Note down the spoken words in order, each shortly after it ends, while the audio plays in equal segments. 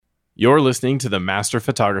You're listening to the Master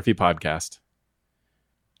Photography Podcast.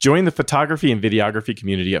 Join the photography and videography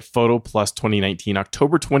community at Photo Plus 2019,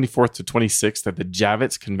 October 24th to 26th at the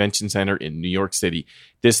Javits Convention Center in New York City.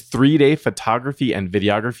 This 3-day photography and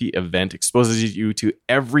videography event exposes you to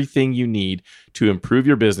everything you need to improve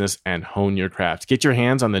your business and hone your craft. Get your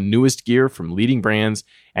hands on the newest gear from leading brands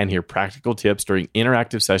and hear practical tips during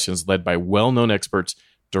interactive sessions led by well-known experts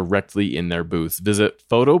directly in their booths. Visit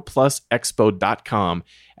photoplusexpo.com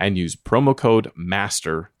and use promo code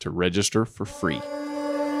MASTER to register for free.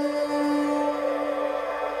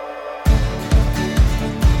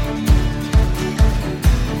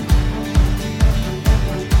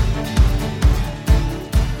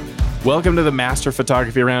 Welcome to the Master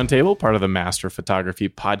Photography Roundtable, part of the Master Photography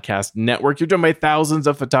Podcast Network. You're joined by thousands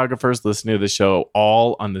of photographers listening to the show,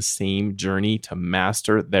 all on the same journey to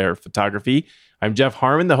master their photography. I'm Jeff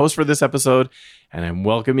Harmon, the host for this episode, and I'm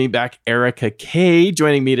welcoming back Erica Kay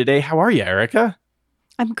joining me today. How are you, Erica?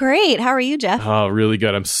 I'm great. How are you, Jeff? Oh, really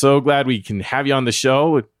good. I'm so glad we can have you on the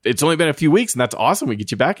show. It's only been a few weeks, and that's awesome. We get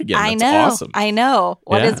you back again. That's awesome. I know.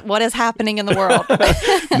 What is happening in the world?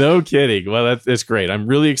 No kidding. Well, that's great. I'm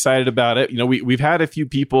really excited about it. You know, we've had a few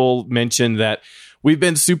people mention that we've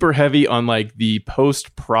been super heavy on like the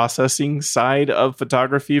post-processing side of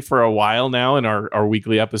photography for a while now in our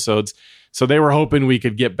weekly episodes. So they were hoping we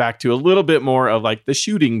could get back to a little bit more of like the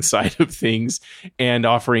shooting side of things and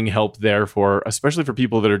offering help there for, especially for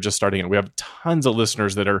people that are just starting out. We have tons of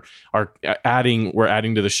listeners that are adding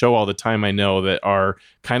to the show all the time. I know that are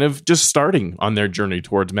kind of just starting on their journey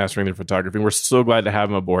towards mastering their photography. We're so glad to have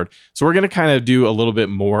them aboard. So we're going to kind of do a little bit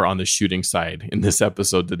more on the shooting side in this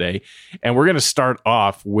episode today. And we're going to start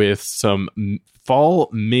off with some fall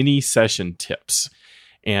mini session tips.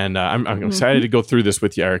 And I'm excited to go through this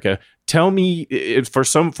with you, Erica. Tell me, for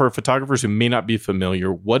photographers who may not be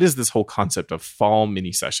familiar, what is this whole concept of fall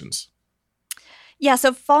mini sessions? Yeah,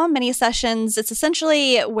 so fall mini sessions, it's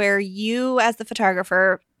essentially where you as the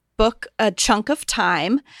photographer book a chunk of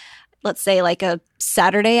time, let's say like a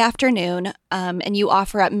Saturday afternoon, and you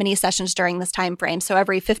offer up mini sessions during this time frame. So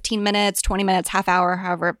every 15 minutes, 20 minutes, half hour,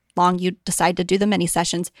 however long you decide to do the mini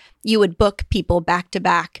sessions, you would book people back to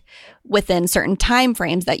back within certain time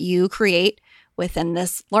frames that you create within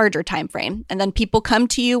this larger time frame. And then people come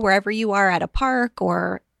to you wherever you are, at a park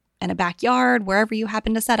or in a backyard, wherever you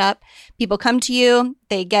happen to set up. People come to you,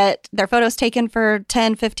 they get their photos taken for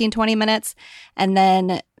 10, 15, 20 minutes, and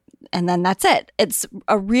then that's it. It's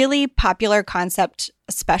a really popular concept,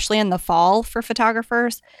 especially in the fall for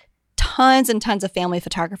photographers. Tons and tons of family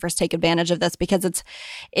photographers take advantage of this because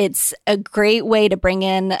it's a great way to bring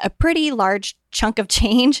in a pretty large chunk of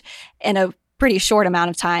change in a pretty short amount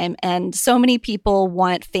of time. And so many people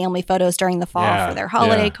want family photos during the fall for their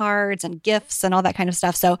holiday cards and gifts and all that kind of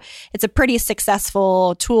stuff. So it's a pretty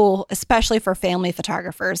successful tool, especially for family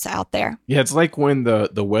photographers out there. Yeah, it's like when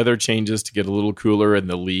the weather changes to get a little cooler and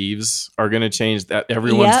the leaves are going to change, that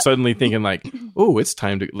everyone's suddenly thinking like, oh, it's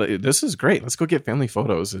time to, this is great. Let's go get family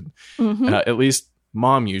photos. And at least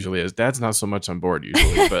mom usually is. Dad's not so much on board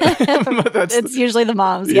usually, but, it's usually the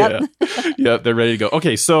moms. Yep. Yeah, they're ready to go.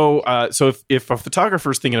 Okay, so if a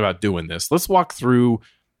photographer's thinking about doing this, let's walk through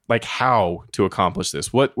like how to accomplish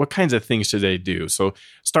this. What kinds of things should they do? So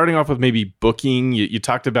starting off with maybe booking, you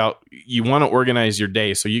talked about you want to organize your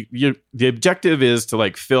day. So you the objective is to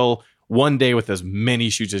like fill one day with as many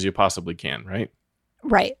shoots as you possibly can, right?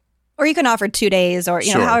 Right. Or you can offer 2 days or,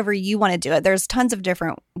 you know, however you want to do it. There's tons of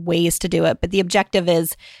different ways to do it. But the objective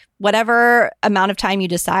is whatever amount of time you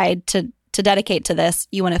decide to dedicate to this,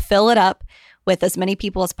 you want to fill it up with as many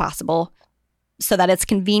people as possible so that it's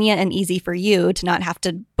convenient and easy for you to not have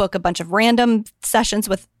to book a bunch of random sessions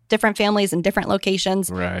with different families in different locations.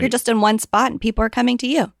 Right. You're just in one spot and people are coming to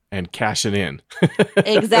you. And cashing in.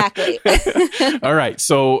 Exactly. All right.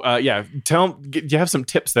 So, do you have some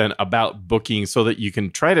tips then about booking so that you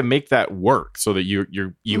can try to make that work so that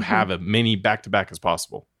you have as many back-to-back as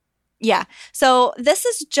possible? Yeah. So this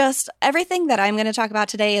is just everything that I'm going to talk about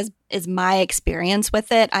today is my experience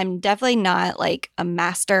with it. I'm definitely not like a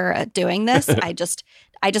master at doing this. I just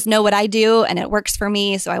know what I do and it works for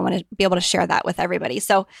me. So I want to be able to share that with everybody.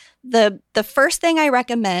 So the first thing I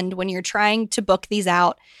recommend when you're trying to book these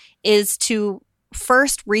out is to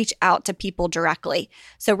first reach out to people directly.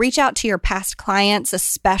 So reach out to your past clients,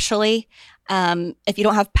 especially. If you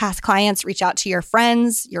don't have past clients, reach out to your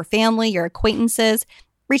friends, your family, your acquaintances.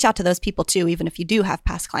 Reach out to those people too, even if you do have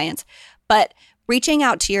past clients. But reaching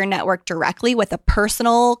out to your network directly with a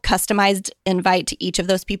personal, customized invite to each of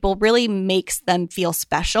those people really makes them feel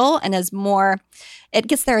special and it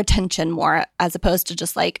gets their attention more as opposed to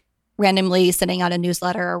just like randomly sending out a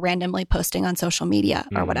newsletter or randomly posting on social media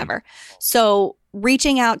or whatever. So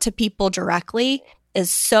reaching out to people directly is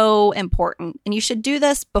so important. And you should do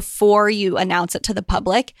this before you announce it to the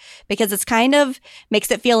public, because it's kind of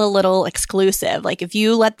makes it feel a little exclusive. Like if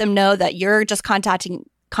you let them know that you're just contacting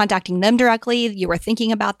them directly, you were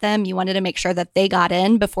thinking about them, you wanted to make sure that they got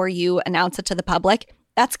in before you announce it to the public,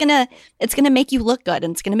 it's going to make you look good,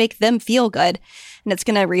 and it's going to make them feel good, and it's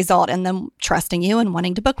going to result in them trusting you and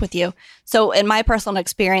wanting to book with you. So in my personal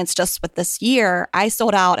experience, just with this year, I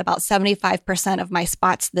sold out about 75% of my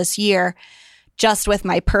spots this year just with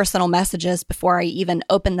my personal messages before I even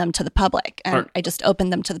opened them to the public. And I just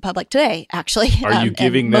opened them to the public today, actually. Are you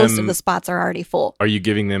giving them... Most of the spots are already full. Are you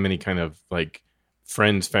giving them any kind of like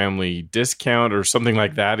friends, family discount or something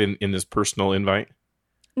like that in this personal invite?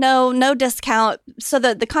 No discount. So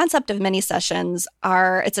the concept of mini sessions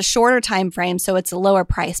it's a shorter time frame, so it's a lower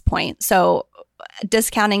price point. So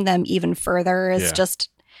discounting them even further is just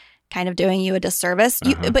kind of doing you a disservice.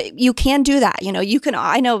 But you can do that.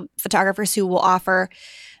 I know photographers who will offer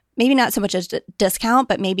maybe not so much a discount,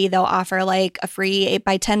 but maybe they'll offer like a free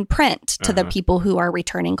 8x10 print to the people who are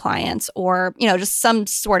returning clients, or, just some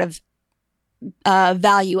sort of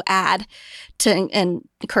value add to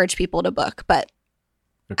encourage people to book. But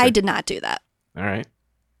I did not do that. All right.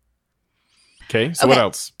 Okay. So what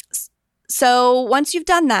else? So once you've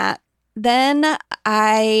done that, then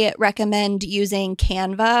I recommend using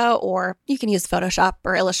Canva, or you can use Photoshop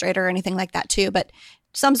or Illustrator or anything like that too, but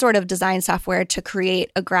some sort of design software to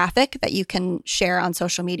create a graphic that you can share on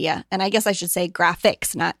social media. And I guess I should say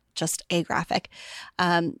graphics, not just a graphic.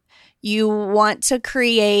 You want to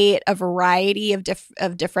create a variety of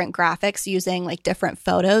different graphics using like different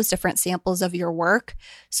photos, different samples of your work,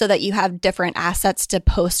 so that you have different assets to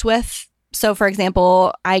post with. So for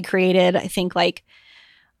example, I created, I think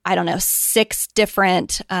 6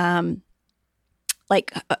 different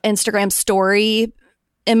Instagram story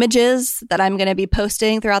images that I'm going to be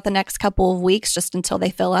posting throughout the next couple of weeks, just until they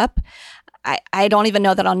fill up. I don't even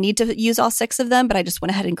know that I'll need to use all 6 of them, but I just went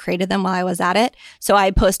ahead and created them while I was at it. So I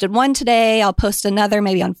posted one today. I'll post another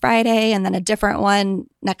maybe on Friday, and then a different one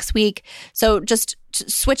next week. So just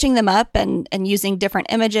switching them up and using different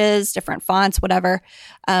images, different fonts, whatever,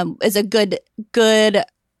 is a good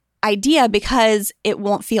idea, because it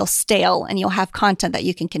won't feel stale and you'll have content that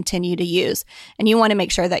you can continue to use. And you want to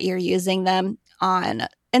make sure that you're using them on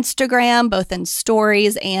Instagram, both in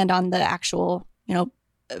stories and on the actual,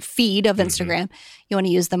 feed of Instagram. You want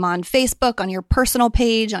to use them on Facebook, on your personal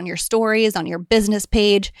page, on your stories, on your business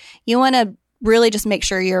page. You want to really just make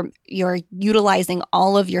sure you're utilizing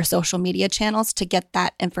all of your social media channels to get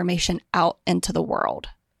that information out into the world.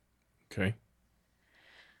 Okay.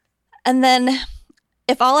 And then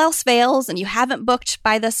if all else fails and you haven't booked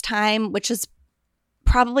by this time, which is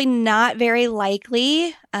probably not very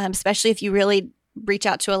likely, especially if you really reach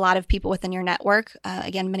out to a lot of people within your network.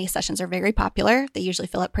 Again, mini sessions are very popular. They usually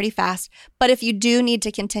fill up pretty fast. But if you do need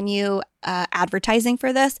to continue advertising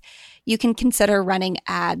for this, you can consider running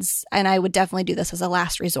ads. And I would definitely do this as a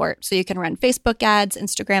last resort. So you can run Facebook ads,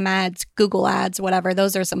 Instagram ads, Google ads, whatever.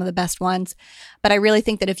 Those are some of the best ones. But I really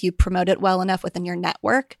think that if you promote it well enough within your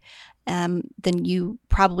network, then you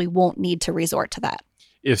probably won't need to resort to that.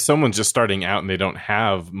 If someone's just starting out and they don't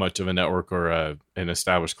have much of a network or an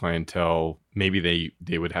established clientele, maybe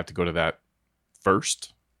they would have to go to that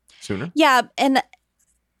first, sooner? Yeah, and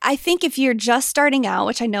I think if you're just starting out,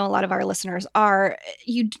 which I know a lot of our listeners are,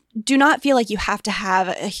 you do not feel like you have to have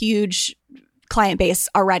a huge client base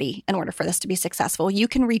already in order for this to be successful. You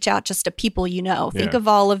can reach out just to people you know. Think of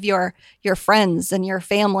all of your friends and your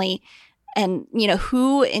family, and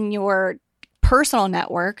who in your personal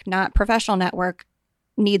network, not professional network,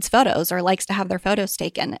 needs photos or likes to have their photos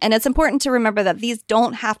taken. And it's important to remember that these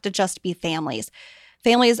don't have to just be families.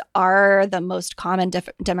 Families are the most common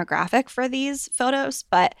demographic for these photos,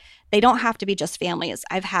 but they don't have to be just families.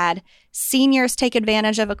 I've had seniors take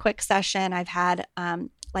advantage of a quick session. I've had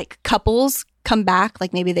couples come back,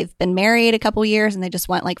 like maybe they've been married a couple years and they just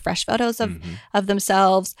want like fresh photos of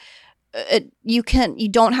themselves. You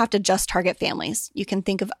don't have to just target families. You can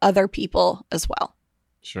think of other people as well.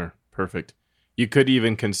 Sure. Perfect. You could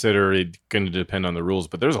even consider it going to depend on the rules,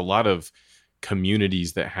 but there's a lot of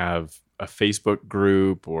communities that have a Facebook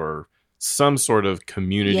group or some sort of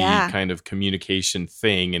community kind of communication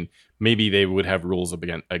thing. And maybe they would have rules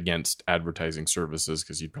against advertising services,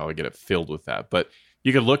 because you'd probably get it filled with that. But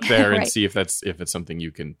you could look there and see if it's something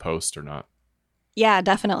you can post or not. Yeah,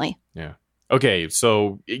 definitely. Yeah. Okay.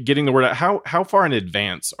 So getting the word out, how far in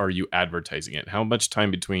advance are you advertising it? How much time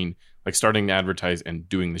between like starting to advertise and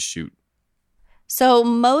doing the shoot? So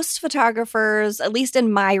most photographers, at least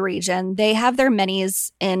in my region, they have their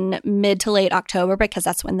minis in mid to late October because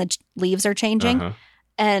that's when the leaves are changing. Uh-huh.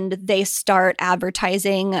 And they start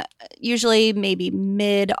advertising usually maybe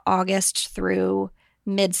mid-August through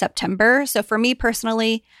mid-September. So for me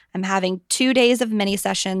personally, I'm having 2 days of mini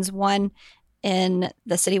sessions, one in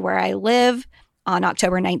the city where I live on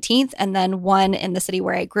October 19th, and then one in the city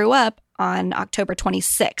where I grew up on October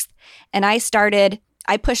 26th. And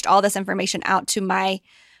I pushed all this information out to my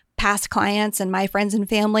past clients and my friends and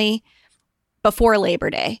family before Labor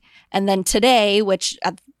Day. And then today, which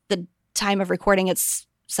at the time of recording, it's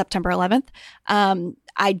September 11th,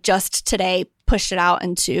 I just today pushed it out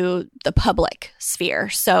into the public sphere.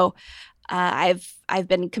 So I've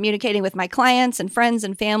been communicating with my clients and friends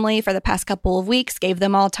and family for the past couple of weeks, gave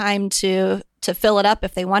them all time to fill it up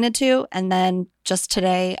if they wanted to. And then just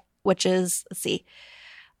today, which is,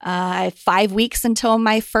 I have 5 weeks until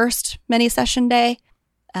my first mini session day,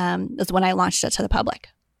 is when I launched it to the public.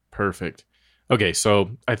 Perfect. Okay,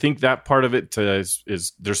 so I think that part of it is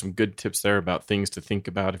there's some good tips there about things to think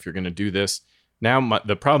about if you're going to do this. Now,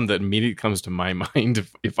 the problem that immediately comes to my mind,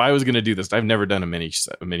 if I was going to do this, I've never done a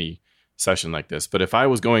mini session like this, but if I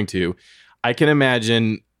was going to, I can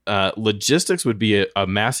imagine logistics would be a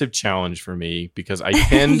massive challenge for me because I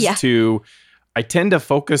tend to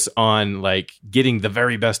focus on like getting the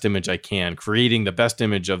very best image I can, creating the best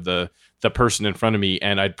image of the person in front of me.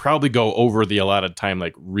 And I'd probably go over the allotted time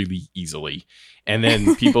like really easily. And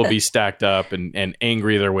then people be stacked up and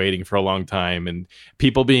angry they're waiting for a long time and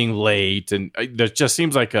people being late. And that just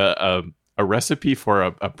seems like a recipe for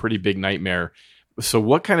a pretty big nightmare. So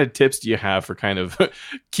what kind of tips do you have for kind of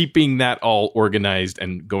keeping that all organized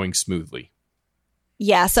and going smoothly?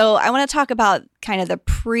 Yeah, so I want to talk about kind of the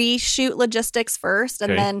pre-shoot logistics first,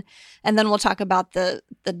 and then we'll talk about the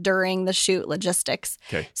during the shoot logistics.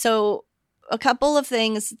 Okay. So a couple of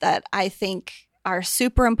things that I think are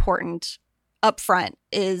super important up front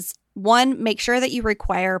is, one, make sure that you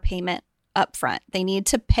require payment up front. They need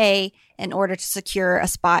to pay in order to secure a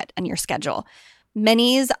spot on your schedule.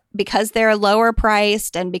 Minis, because they're lower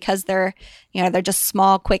priced and because they're just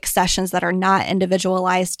small, quick sessions that are not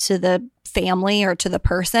individualized to the family or to the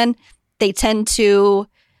person, they tend to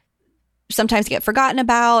sometimes get forgotten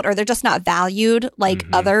about, or they're just not valued like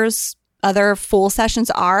other full sessions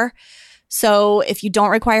are. So if you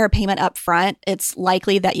don't require a payment up front, it's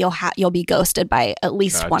likely that you'll be ghosted by at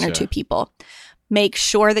least one or two people. Make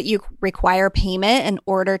sure that you require payment in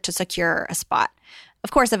order to secure a spot.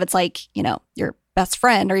 Of course, if it's like, your best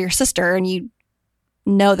friend or your sister and you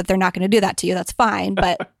know that they're not going to do that to you, that's fine.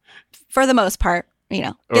 But for the most part,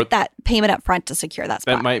 get that payment up front to secure that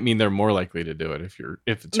spot. That might mean they're more likely to do it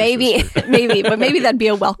if it's maybe, but maybe that'd be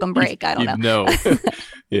a welcome break. I don't know. No.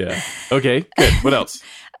 Yeah. Okay, good. What else?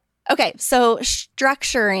 Okay, so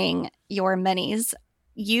structuring your minis,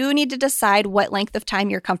 you need to decide what length of time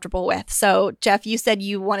you're comfortable with. So, Jeff, you said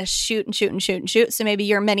you want to shoot and shoot and shoot and shoot. So maybe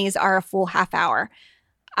your minis are a full half hour.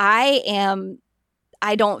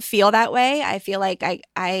 I don't feel that way. I feel like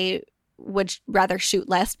I would rather shoot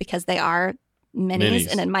less because they are minis.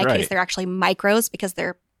 And in my case, they're actually micros because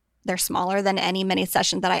they're smaller than any mini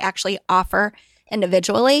session that I actually offer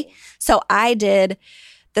individually. So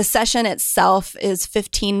the session itself is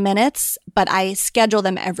 15 minutes, but I schedule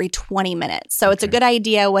them every 20 minutes. So it's a good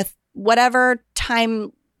idea with whatever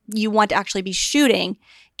time you want to actually be shooting,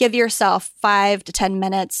 give yourself 5 to 10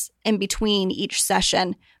 minutes in between each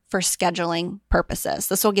session for scheduling purposes.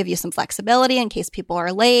 This will give you some flexibility in case people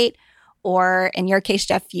are late, or in your case,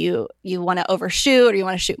 Jeff, you want to overshoot or you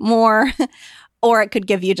want to shoot more, or it could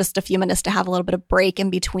give you just a few minutes to have a little bit of break in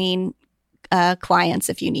between clients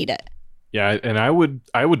if you need it. Yeah, and I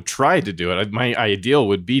would try to do it. My ideal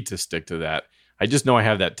would be to stick to that. I just know I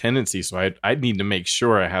have that tendency, so I'd need to make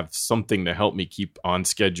sure I have something to help me keep on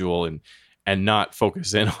schedule and not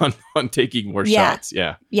focus in on taking more shots.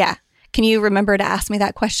 Yeah. Yeah. Can you remember to ask me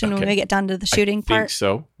that question when we get down to the shooting part?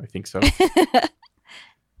 I think so.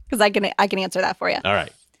 Because I can answer that for you. All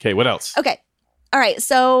right. Okay, what else? Okay. All right.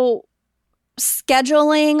 So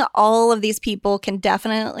scheduling all of ththese people can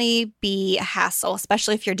definitely be a hassle,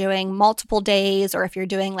 especially if you're doing multiple days or if you're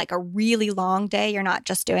doing like a really long day. You're not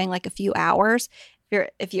just doing like a few hours.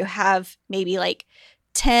 If you have maybe like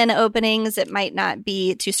 10 openings, it might not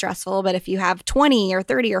be too stressful. But if you have 20 or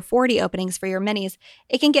 30 or 40 openings for your minis,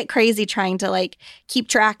 it can get crazy trying to like keep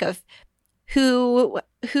track of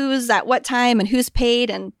who's at what time and who's paid.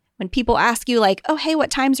 And when people ask you like, oh, hey,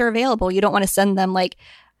 what times are available? You don't want to send them like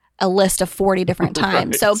a list of 40 different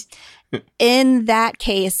times. Right. So in that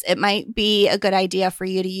case, it might be a good idea for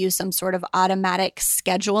you to use some sort of automatic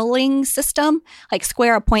scheduling system. Like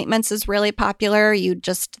Square Appointments is really popular.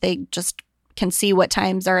 They just can see what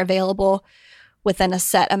times are available within a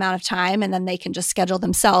set amount of time, and then they can just schedule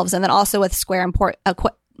themselves. And then also with Square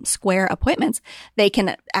Appointments, they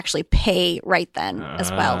can actually pay right then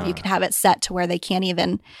as well. You can have it set to where they can't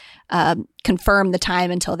even confirm the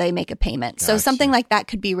time until they make a payment. Gotcha. So something like that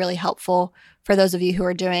could be really helpful for those of you who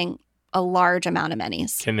are doing a large amount of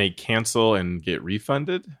minis. Can they cancel and get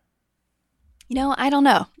refunded? I don't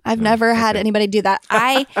know. I've never had anybody do that.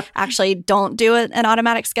 I actually don't do an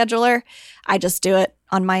automatic scheduler. I just do it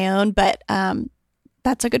on my own. But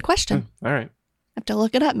that's a good question. All right. I have to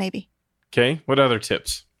look it up maybe. Okay. What other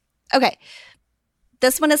tips? Okay.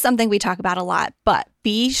 This one is something we talk about a lot, but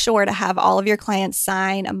be sure to have all of your clients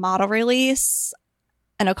sign a model release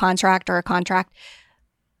and a contract.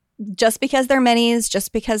 Just because they're minis,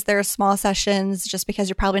 just because they're small sessions, just because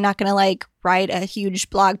you're probably not going to write a huge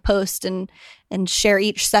blog post and share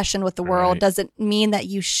each session with the world doesn't mean that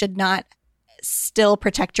you should not still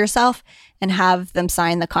protect yourself and have them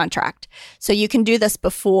sign the contract. So you can do this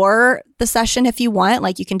before the session if you want.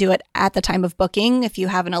 Like you can do it at the time of booking if you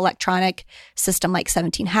have an electronic system like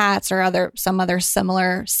 17 Hats or some other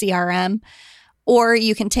similar CRM. Or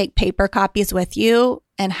you can take paper copies with you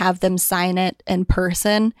and have them sign it in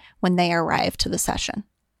person when they arrive to the session.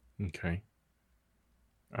 Okay.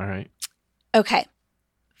 All right. Okay.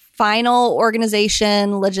 Final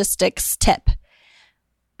organization logistics tip.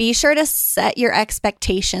 Be sure to set your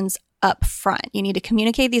expectations up front. You need to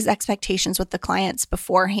communicate these expectations with the clients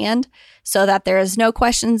beforehand so that there is no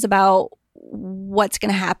questions about what's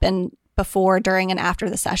going to happen before, during, and after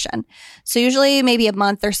the session. So usually maybe a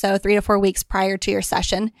month or so, 3 to 4 weeks prior to your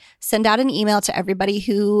session, send out an email to everybody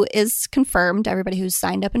who is confirmed, everybody who's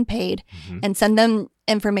signed up and paid, and send them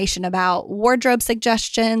information about wardrobe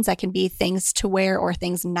suggestions. That can be things to wear or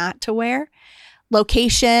things not to wear.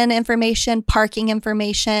 Location information, parking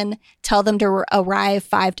information. Tell them to arrive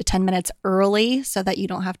 5 to 10 minutes early so that you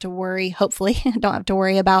don't have to worry, hopefully, don't have to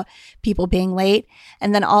worry about people being late.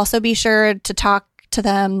 And then also be sure to talk to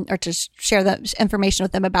them or to share the information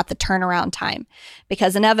with them about the turnaround time,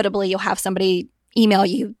 because inevitably you'll have somebody email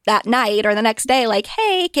you that night or the next day like,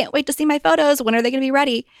 hey, can't wait to see my photos. When are they going to be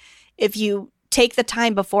ready? If you take the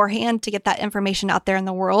time beforehand to get that information out there in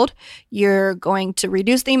the world, you're going to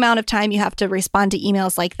reduce the amount of time you have to respond to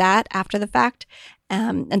emails like that after the fact.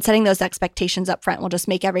 And setting those expectations up front will just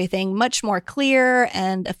make everything much more clear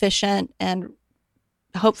and efficient and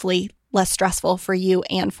hopefully less stressful for you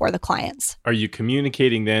and for the clients. Are you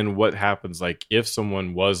communicating then what happens if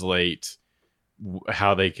someone was late,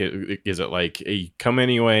 how they could, is it hey, come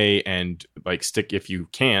anyway and stick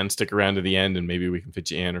around to the end and maybe we can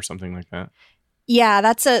fit you in or something like that? Yeah,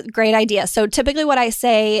 that's a great idea. So typically what I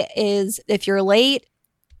say is if you're late,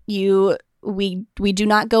 we do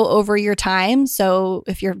not go over your time. So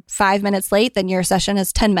if you're 5 minutes late, then your session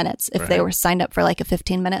is 10 minutes if they were signed up for a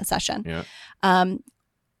 15-minute session. Yeah.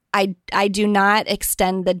 I do not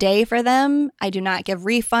extend the day for them. I do not give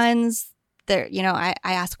refunds. I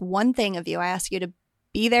ask one thing of you. I ask you to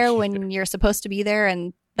be there when you're supposed to be there,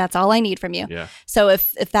 and that's all I need from you. Yeah. So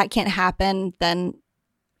if that can't happen, then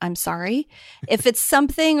I'm sorry. If it's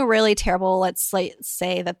something really terrible, let's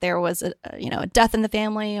say that there was a death in the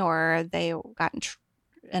family or they got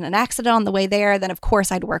in an accident on the way there, then of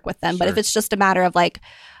course I'd work with them. Sure. But if it's just a matter of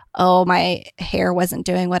oh, my hair wasn't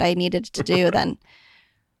doing what I needed to do, then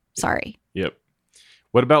sorry. Yep.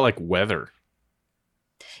 What about weather?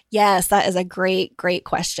 Yes, that is a great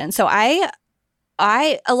question. So a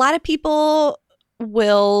lot of people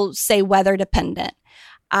will say weather dependent.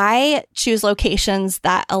 I choose locations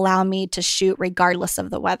that allow me to shoot regardless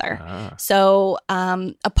of the weather. So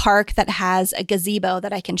a park that has a gazebo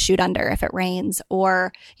that I can shoot under if it rains,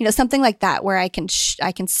 or something like that where I can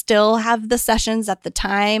still have the sessions at the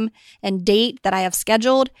time and date that I have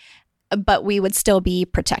scheduled, but we would still be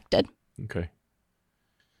protected. Okay.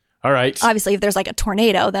 All right. Obviously, if there's a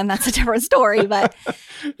tornado, then that's a different story. But,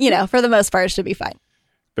 for the most part, it should be fine.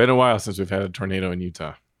 Been a while since we've had a tornado in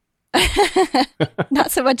Utah.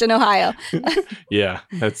 Not so much in Ohio. Yeah,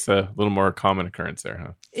 that's a little more common occurrence there,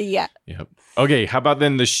 huh? Yeah. Yep. Okay, how about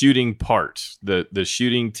then the shooting part, the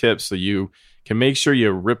shooting tips, so you can make sure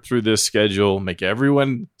you rip through this schedule, make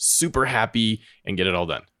everyone super happy, and get it all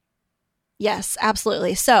done. Yes,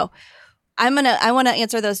 absolutely. So I want to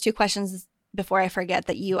answer those two questions before I forget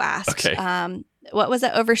that you asked. Okay. What was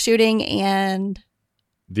it? Overshooting and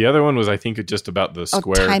the other one was, I think, just about the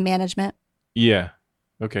square time management. Yeah.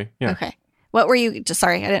 Okay. Yeah. Okay. What were you?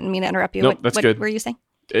 Sorry, I didn't mean to interrupt you. Nope, that's good. What were you saying?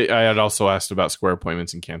 I had also asked about square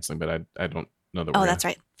appointments and canceling, but I don't know that. Oh, that's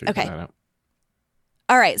right. Okay. That out.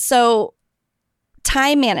 All right. So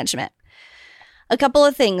time management. A couple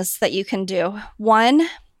of things that you can do. One,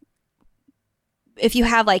 if you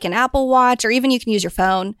have like an Apple Watch, or even you can use your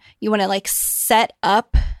phone, you want to like set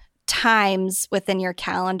up times within your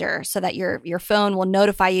calendar so that your phone will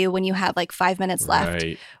notify you when you have like 5 minutes left.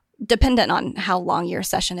 Right. Dependent on how long your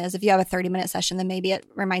session is. If you have a 30-minute session, then maybe it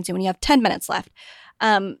reminds you when you have 10 minutes left.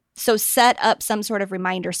 So set up some sort of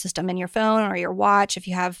reminder system in your phone or your watch if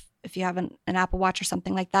you have an Apple Watch or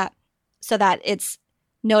something like that, so that it's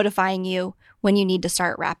notifying you when you need to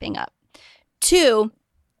start wrapping up. 2,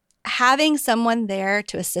 having someone there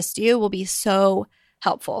to assist you will be so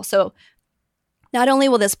helpful. So not only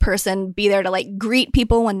will this person be there to like greet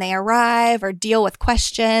people when they arrive or deal with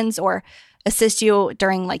questions or assist you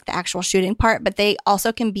during like the actual shooting part, but they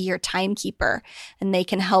also can be your timekeeper, and they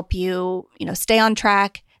can help you, stay on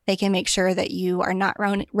track. They can make sure that you are not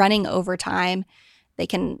running over time. They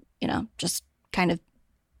can, just kind of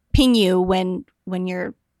ping you when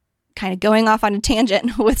you're kind of going off on a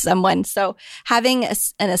tangent with someone. So having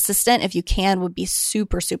an assistant, if you can, would be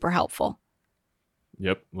super, super helpful.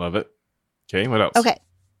 Yep. Love it. Okay. What else? Okay.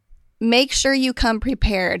 Make sure you come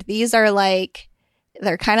prepared. These are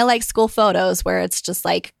they're kind of like school photos where it's just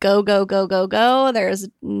like go, go, go, go, go. There's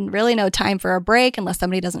really no time for a break unless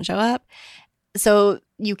somebody doesn't show up. So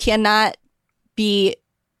you cannot be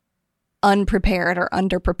unprepared or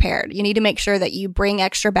underprepared. You need to make sure that you bring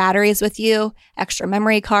extra batteries with you, extra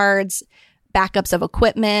memory cards, backups of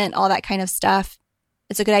equipment, all that kind of stuff.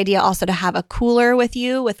 It's a good idea also to have a cooler with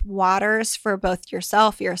you with waters for both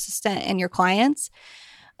yourself, your assistant, and your clients.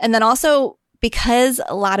 And then also, because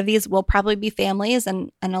a lot of these will probably be families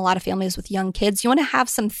and a lot of families with young kids, you want to have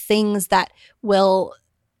some things that will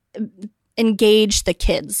engage the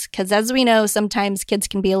kids. Because as we know, sometimes kids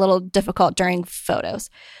can be a little difficult during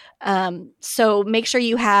photos. So make sure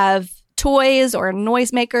you have toys or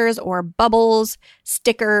noisemakers or bubbles,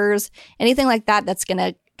 stickers, anything like that that's going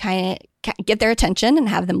to kind of get their attention and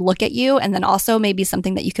have them look at you. And then also maybe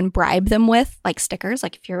something that you can bribe them with, like stickers.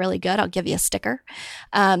 Like if you're really good, I'll give you a sticker.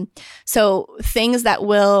 So things that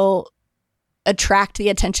will attract the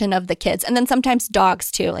attention of the kids. And then sometimes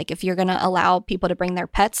dogs too. Like if you're going to allow people to bring their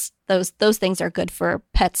pets, those things are good for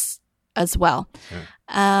pets as well.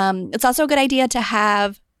 Yeah. It's also a good idea to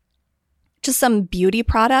have just some beauty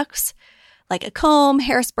products like a comb,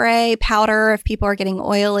 hairspray, powder if people are getting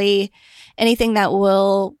oily, anything that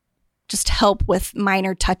will just help with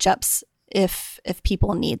minor touch-ups if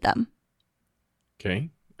people need them. Okay,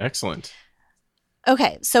 excellent.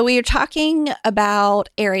 Okay, so we were talking about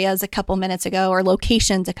areas a couple minutes ago, or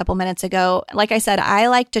locations a couple minutes ago. Like I said, I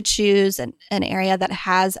like to choose an area that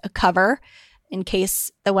has a cover in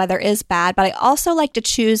case the weather is bad, but I also like to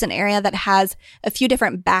choose an area that has a few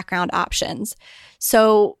different background options.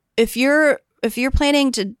 So if you're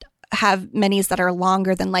planning to have minis that are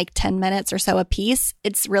longer than like 10 minutes or so a piece,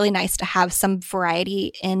 it's really nice to have some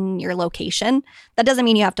variety in your location. That doesn't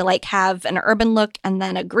mean you have to like have an urban look and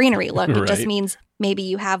then a greenery look. It just means maybe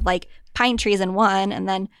you have like pine trees in one and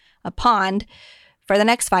then a pond for the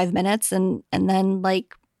next 5 minutes and then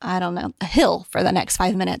like, I don't know, a hill for the next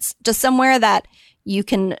 5 minutes. Just somewhere that you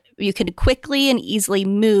can quickly and easily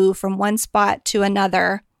move from one spot to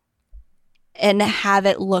another and have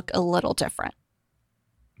it look a little different.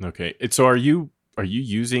 Okay. So are you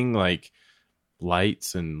using like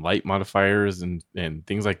lights and light modifiers and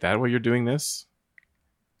things like that while you're doing this?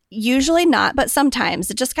 Usually not, but sometimes.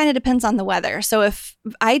 It just kind of depends on the weather. So if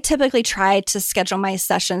I typically try to schedule my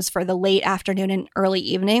sessions for the late afternoon and early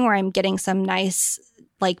evening where I'm getting some nice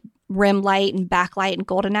like rim light and backlight and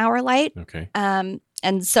golden hour light. Okay. And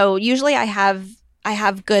so usually I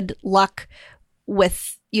have good luck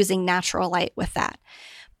with using natural light with that.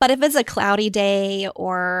 But if it's a cloudy day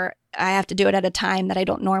or I have to do it at a time that I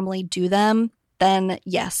don't normally do them, then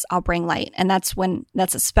yes, I'll bring light. And that's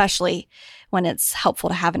especially when it's helpful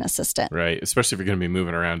to have an assistant. Right. Especially if you're going to be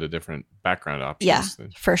moving around to different background options. Yeah,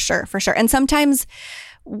 for sure. And sometimes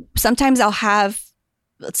I'll have,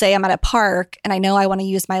 let's say I'm at a park and I know I want to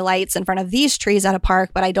use my lights in front of these trees at a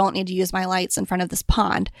park, but I don't need to use my lights in front of this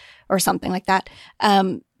pond or something like that.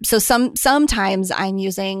 So sometimes I'm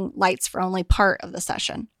using lights for only part of the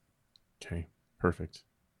session. Okay, perfect.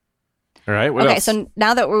 All right. What else? So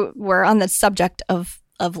now that we're on the subject of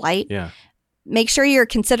light, make sure you're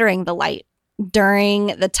considering the light during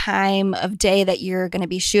the time of day that you're going to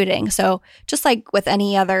be shooting. So just like with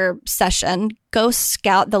any other session, go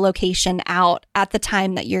scout the location out at the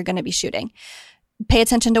time that you're going to be shooting. Pay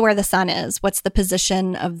attention to where the sun is. What's the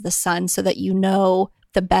position of the sun so that you know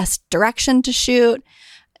the best direction to shoot.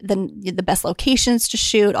 the best locations to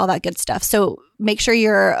shoot, all that good stuff. So make sure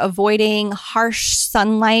you're avoiding harsh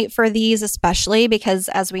sunlight for these, especially because,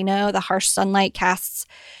 as we know, the harsh sunlight casts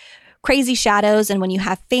crazy shadows. And when you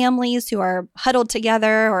have families who are huddled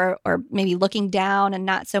together or maybe looking down and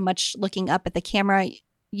not so much looking up at the camera,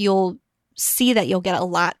 you'll see that you'll get a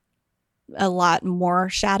lot more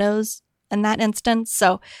shadows in that instance.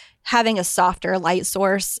 So having a softer light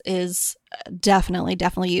source is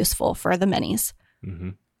definitely useful for the minis.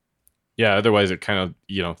 Mm-hmm. Yeah, otherwise it kind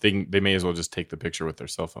of, they may as well just take the picture with their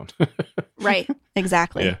cell phone. Right,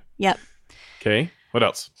 exactly. Yeah. Yep. Okay, what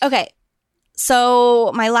else? Okay,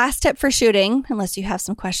 so my last tip for shooting, unless you have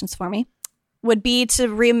some questions for me, would be to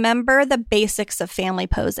remember the basics of family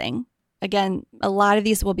posing. Again, a lot of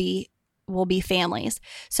these will be families.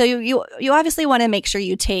 So you obviously want to make sure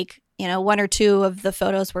you take, one or two of the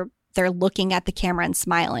photos where they're looking at the camera and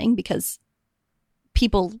smiling, because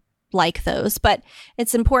people like those. But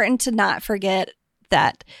it's important to not forget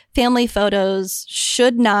that family photos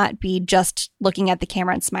should not be just looking at the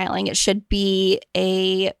camera and smiling. It should be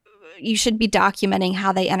you should be documenting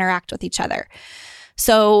how they interact with each other.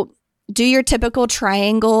 So do your typical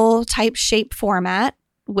triangle type shape format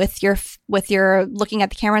with your looking at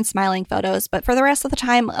the camera and smiling photos, but for the rest of the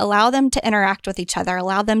time, allow them to interact with each other,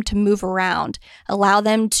 allow them to move around, allow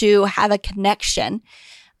them to have a connection,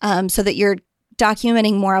 so that you're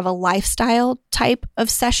documenting more of a lifestyle type of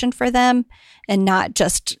session for them, and not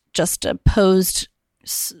just a posed,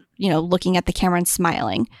 looking at the camera and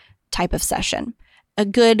smiling type of session. A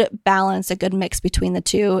good balance, a good mix between the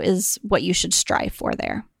two is what you should strive for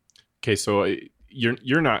there. Okay, so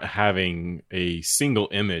you're not having a single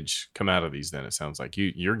image come out of these. Then it sounds like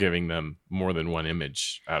you're giving them more than one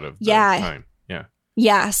image out of the time.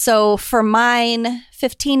 Yeah. So for mine,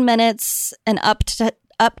 15 minutes and up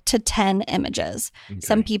to 10 images. Okay.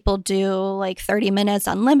 Some people do like 30 minutes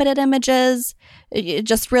unlimited images. It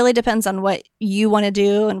just really depends on what you want to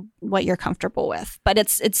do and what you're comfortable with. But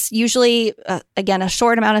it's usually again a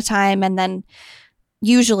short amount of time, and then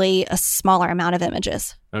usually a smaller amount of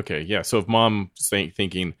images. Okay, yeah. So if mom's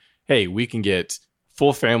thinking, hey, we can get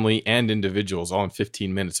full family and individuals all in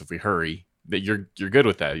 15 minutes if we hurry, that you're good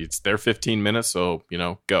with that. It's their 15 minutes, so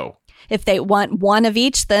go. If they want one of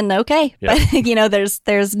each, then okay. Yeah. But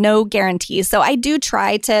there's no guarantee. So I do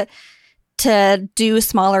try to do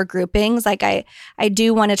smaller groupings. Like I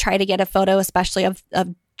do want to try to get a photo, especially of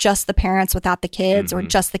just the parents without the kids, or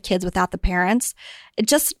just the kids without the parents. It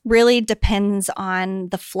just really depends on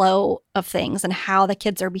the flow of things and how the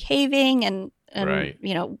kids are behaving and right.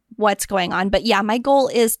 What's going on. But yeah, my goal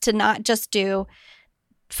is to not just do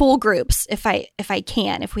full groups if I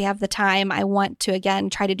can. If we have the time, I want to, again,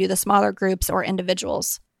 try to do the smaller groups or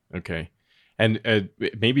individuals. Okay. And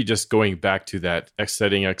maybe just going back to that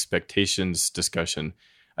setting expectations discussion,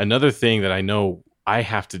 another thing that I know I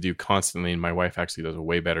have to do constantly, and my wife actually does a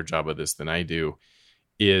way better job of this than I do,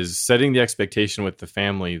 is setting the expectation with the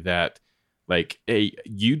family that, like, hey,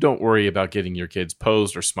 you don't worry about getting your kids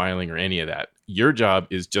posed or smiling or any of that. Your job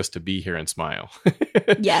is just to be here and smile.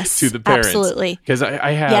 Yes, to the parents. Absolutely. Because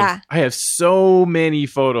I have so many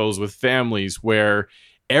photos with families where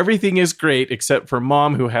everything is great except for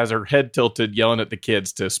mom, who has her head tilted yelling at the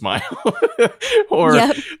kids to smile.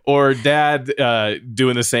 or dad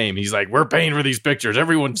doing the same. He's like, we're paying for these pictures.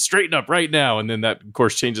 Everyone straighten up right now. And then that, of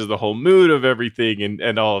course, changes the whole mood of everything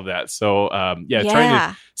and all of that. So, trying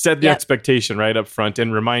to set the expectation right up front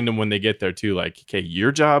and remind them when they get there too, like, okay,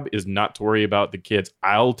 your job is not to worry about the kids.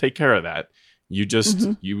 I'll take care of that. You just,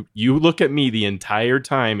 you look at me the entire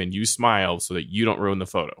time and you smile so that you don't ruin the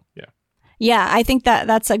photo. Yeah. Yeah, I think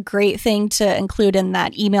that's a great thing to include in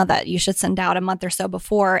that email that you should send out a month or so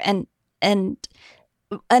before. And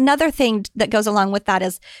another thing that goes along with that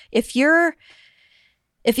is if you're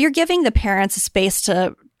giving the parents a space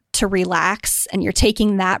to relax and you're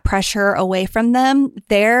taking that pressure away from them,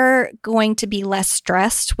 they're going to be less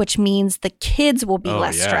stressed, which means the kids will be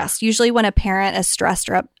less stressed. Usually when a parent is stressed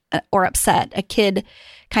or upset, a kid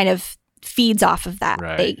kind of feeds off of that.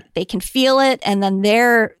 Right. They can feel it, and then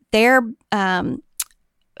their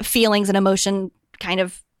feelings and emotion kind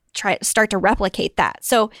of start to replicate that.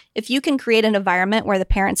 So if you can create an environment where the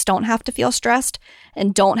parents don't have to feel stressed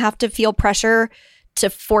and don't have to feel pressure to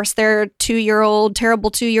force their terrible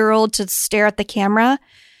 2-year-old to stare at the camera,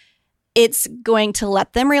 it's going to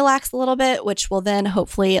let them relax a little bit, which will then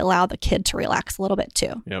hopefully allow the kid to relax a little bit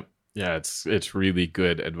too. Yep. Yeah, it's really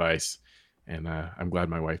good advice. And I'm glad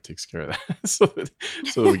my wife takes care of that so that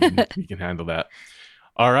we can handle that.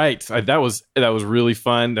 All right. That was really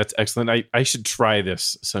fun. That's excellent. I should try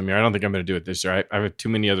this some year. I don't think I'm going to do it this year. I have too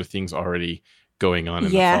many other things already going on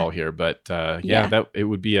in the fall here. But that it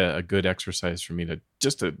would be a good exercise for me to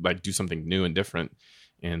like do something new and different.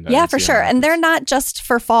 And for sure. And they're not just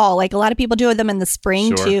for fall. Like a lot of people do them in the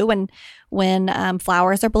spring too, when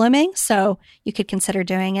flowers are blooming. So you could consider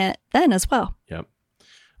doing it then as well. Yep.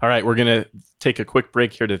 All right, we're going to take a quick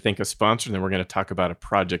break here to thank a sponsor, and then we're going to talk about a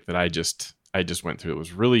project that I just went through. It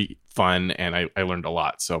was really fun, and I learned a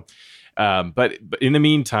lot. So, but in the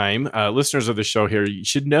meantime, listeners of the show here, you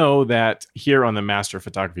should know that here on the Master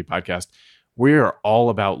Photography Podcast, we are all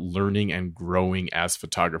about learning and growing as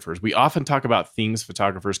photographers. We often talk about things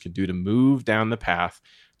photographers can do to move down the path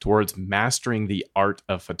towards mastering the art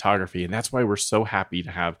of photography, and that's why we're so happy to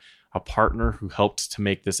have a partner who helped to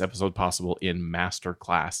make this episode possible in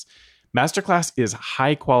Masterclass. Masterclass is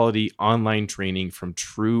high-quality online training from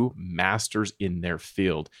true masters in their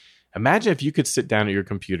field. Imagine if you could sit down at your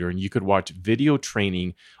computer and you could watch video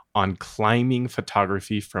training on climbing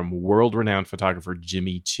photography from world-renowned photographer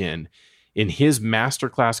Jimmy Chin. In his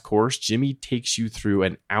Masterclass course, Jimmy takes you through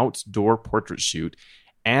an outdoor portrait shoot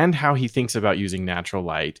and how he thinks about using natural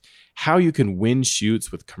light, how you can win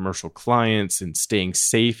shoots with commercial clients and staying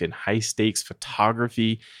safe in high-stakes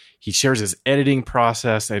photography. He shares his editing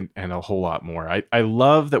process and a whole lot more. I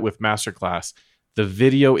love that with Masterclass, the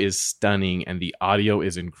video is stunning and the audio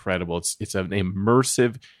is incredible. It's an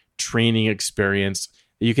immersive training experience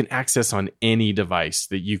that you can access on any device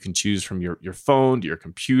that you can choose, from your phone to your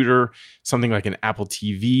computer, something like an Apple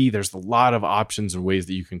TV. There's a lot of options and ways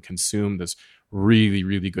that you can consume this really,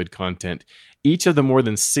 really good content. Each of the more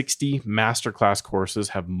than 60 Masterclass courses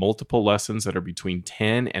have multiple lessons that are between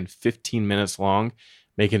 10 and 15 minutes long,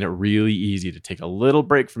 making it really easy to take a little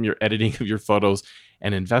break from your editing of your photos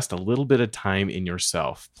and invest a little bit of time in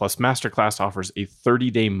yourself. Plus, Masterclass offers a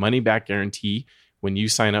 30-day money-back guarantee when you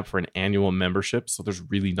sign up for an annual membership, so there's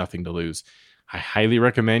really nothing to lose. I highly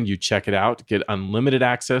recommend you check it out. Get unlimited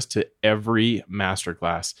access to every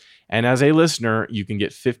Masterclass. And as a listener, you can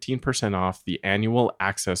get 15% off the annual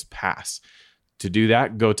access pass. To do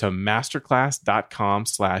that, go to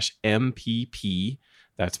masterclass.com/MPP.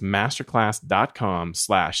 That's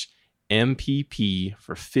masterclass.com/MPP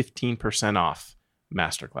for 15% off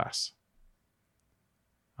Masterclass.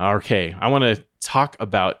 Okay, I want to talk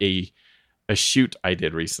about a shoot I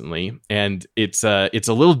did recently, and it's a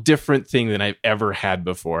little different thing than I've ever had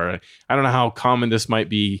before. I don't know how common this might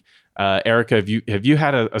be. Erica, have you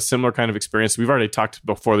had a similar kind of experience? We've already talked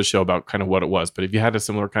before the show about kind of what it was, but have you had a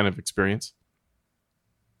similar kind of experience?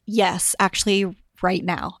 Yes, actually, right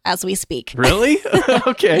now as we speak. Really?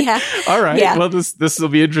 Okay. Yeah. All right. Yeah. Well, this will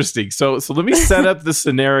be interesting. So let me set up the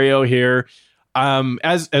scenario here.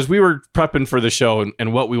 As we were prepping for the show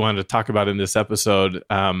and what we wanted to talk about in this episode,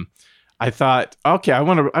 I thought, okay,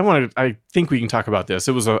 I think we can talk about this.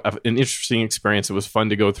 It was an interesting experience. It was fun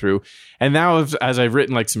to go through. And now as I've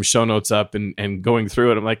written like some show notes up and going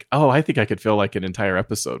through it, I'm like, oh, I think I could fill like an entire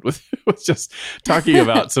episode with just talking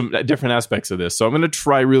about some different aspects of this. So I'm going to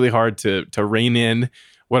try really hard to rein in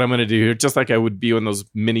what I'm going to do here, just like I would be in those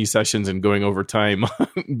mini sessions and going over time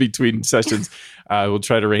between sessions. We'll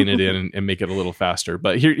try to rein it in and make it a little faster.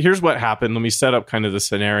 But here's what happened. Let me set up kind of the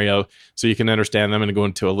scenario so you can understand. I'm going to go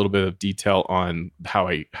into a little bit of detail on how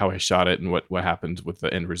I shot it and what happened with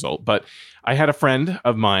the end result. But I had a friend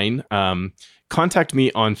of mine contact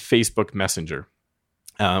me on Facebook Messenger.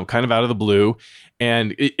 Kind of out of the blue.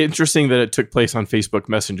 And interesting that it took place on Facebook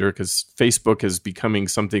Messenger, because Facebook is becoming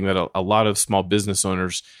something that a lot of small business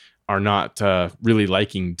owners are not really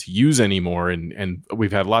liking to use anymore. And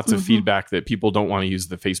we've had lots of feedback that people don't want to use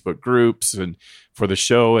the Facebook groups and for the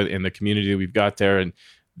show and the community that we've got there. And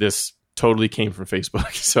this totally came from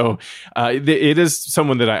Facebook. So it is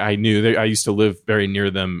someone that I knew. I used to live very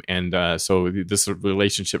near them. And so this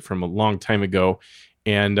relationship from a long time ago.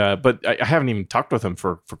 And but I haven't even talked with him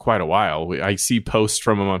for quite a while. I see posts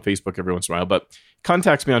from him on Facebook every once in a while, but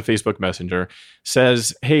contacts me on Facebook Messenger,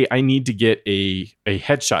 says, hey, I need to get a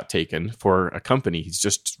headshot taken for a company. He's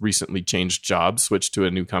just recently changed jobs, switched to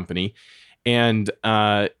a new company. And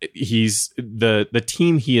he's the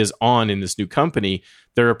team he is on in this new company.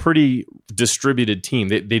 They're a pretty distributed team.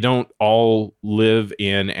 They don't all live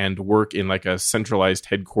in and work in like a centralized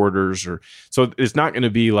headquarters, so it's not going to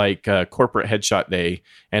be like a corporate headshot day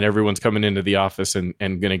and everyone's coming into the office and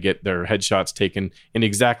going to get their headshots taken in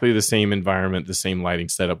exactly the same environment, the same lighting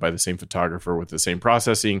setup by the same photographer with the same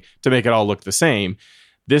processing to make it all look the same.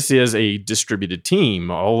 This is a distributed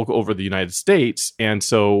team all over the United States. And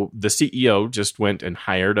so the CEO just went and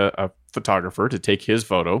hired a photographer to take his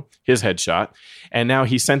photo, his headshot. And now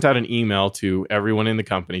he sent out an email to everyone in the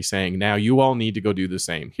company saying, now you all need to go do the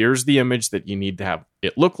same. Here's the image that you need to have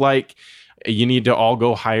it look like. You need to all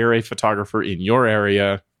go hire a photographer in your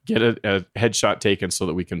area, get a headshot taken so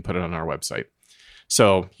that we can put it on our website.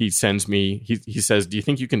 So he sends me, he says, do you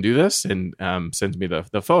think you can do this? And sends me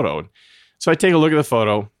the photo. So I take a look at the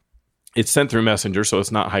photo. It's sent through Messenger, so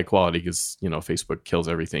it's not high quality because, Facebook kills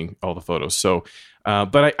everything, all the photos. So,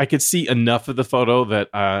 but I could see enough of the photo that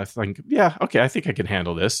I think, yeah, okay, I think I can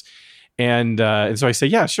handle this. And so I say,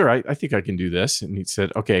 yeah, sure, I think I can do this. And he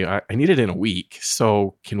said, okay, I need it in a week.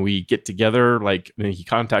 So can we get together? And he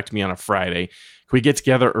contacted me on a Friday. Can we get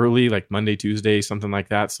together early, like Monday, Tuesday, something like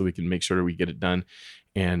that, so we can make sure we get it done?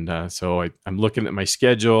 And so I'm looking at my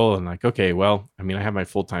schedule and like, okay, well, I have my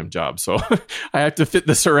full-time job, so I have to fit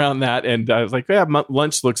this around that. And I was like, yeah,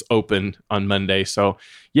 lunch looks open on Monday. So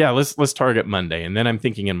yeah, let's target Monday. And then I'm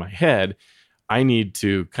thinking in my head, I need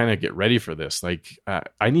to kind of get ready for this. Like,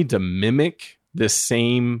 I need to mimic this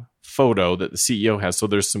same photo that the CEO has. So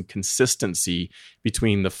there's some consistency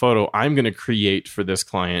between the photo I'm going to create for this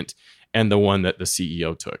client and the one that the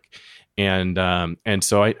CEO took. And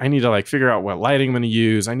so I need to figure out what lighting I'm going to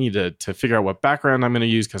use. I need to figure out what background I'm going to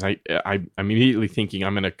use, because I'm immediately thinking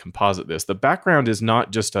I'm going to composite this. The background is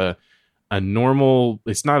not just a normal,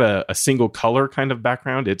 it's not a single color kind of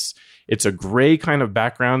background. It's a gray kind of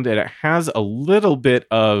background, and it has a little bit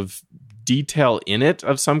of detail in it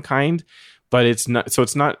of some kind, but it's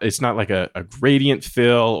not like a gradient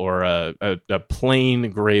fill or a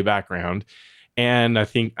plain gray background. And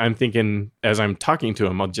I'm thinking, as I'm talking to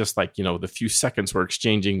him, I'll just the few seconds we're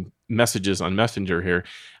exchanging messages on Messenger here,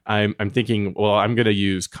 I'm thinking, well, I'm going to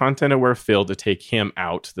use content aware fill to take him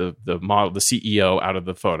out, the model, the CEO out of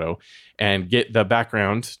the photo, and get the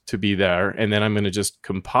background to be there. And then I'm going to just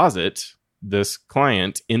composite this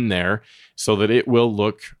client in there so that it will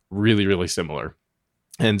look really, really similar.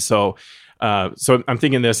 And so I'm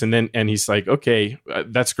thinking this, and he's like, okay,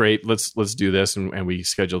 that's great. Let's do this. And we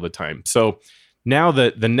schedule the time. So now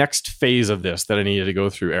the next phase of this that I needed to go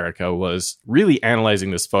through, Erica, was really analyzing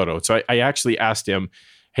this photo. So I actually asked him,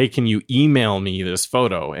 hey, can you email me this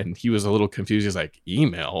photo? And he was a little confused. He's like,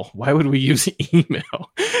 email? Why would we use email?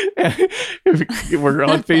 We're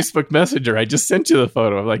on Facebook Messenger. I just sent you the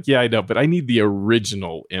photo. I'm like, yeah, I know, but I need the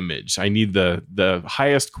original image. I need the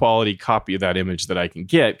highest quality copy of that image that I can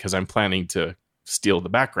get, because I'm planning to steal the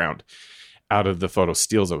background out of the photo.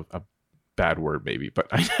 Steal's a bad word maybe, but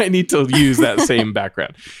I need to use that same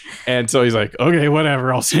background. And so he's like, okay,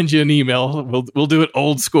 whatever, I'll send you an email. We'll do it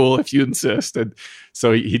old school if you insist. And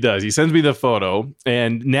so he does. He sends me the photo.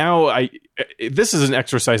 And now this is an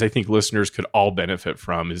exercise I think listeners could all benefit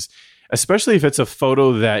from, is especially if it's a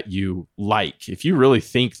photo that you like. If you really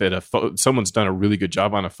think that someone's done a really good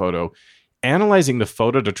job on a photo, analyzing the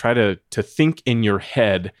photo to try to think in your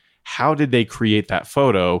head, how did they create that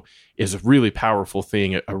photo, is a really powerful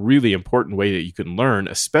thing, a really important way that you can learn,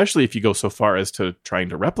 especially if you go so far as to trying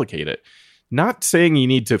to replicate it. Not saying you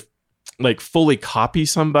need to fully copy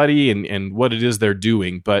somebody and what it is they're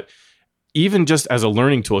doing, but even just as a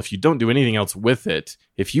learning tool, if you don't do anything else with it,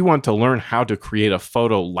 if you want to learn how to create a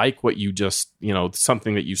photo like what you just,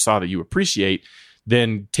 something that you saw that you appreciate,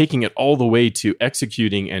 then taking it all the way to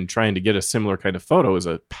executing and trying to get a similar kind of photo is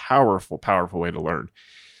a powerful, powerful way to learn.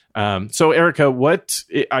 So Erica,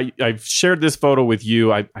 I've shared this photo with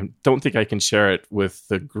you. I don't think I can share it with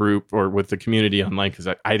the group or with the community online, because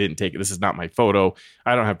I didn't take it. This is not my photo.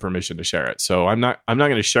 I don't have permission to share it. So I'm not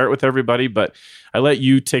going to share it with everybody, but I let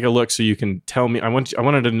you take a look so you can tell me. I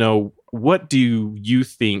wanted to know, what do you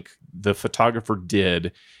think the photographer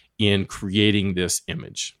did in creating this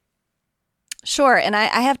image? Sure. And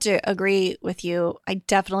I have to agree with you. I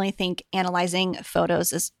definitely think analyzing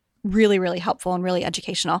photos is really, really helpful and really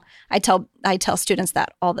educational. I tell students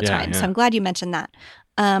that all the time. Yeah. So I'm glad you mentioned that.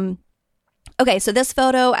 Okay, so this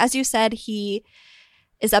photo, as you said, he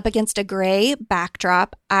is up against a gray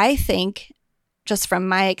backdrop. I think, just from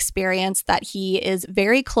my experience, that he is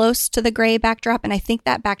very close to the gray backdrop. And I think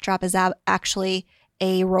that backdrop is actually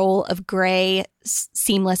a roll of gray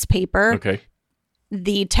seamless paper. Okay.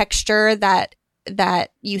 The texture that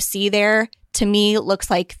you see there, to me, looks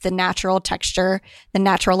like the natural texture, the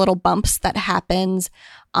natural little bumps that happens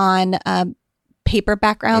on paper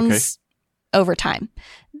backgrounds over time.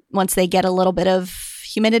 Once they get a little bit of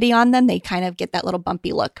humidity on them, they kind of get that little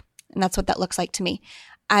bumpy look. And that's what that looks like to me.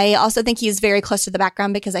 I also think he's very close to the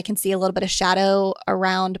background, because I can see a little bit of shadow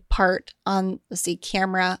around part on,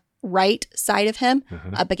 camera right side of him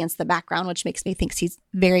up against the background, which makes me think he's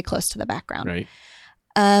very close to the background. Right.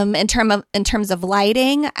 In terms of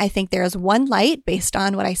lighting, I think there is one light based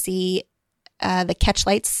on what I see, the catch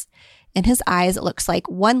lights in his eyes. It looks like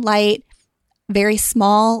one light, very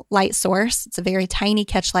small light source. It's a very tiny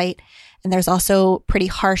catch light. And there's also pretty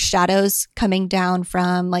harsh shadows coming down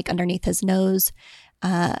from like underneath his nose,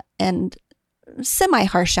 and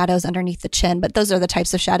semi-harsh shadows underneath the chin. But those are the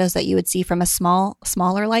types of shadows that you would see from a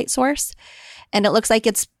smaller light source. And it looks like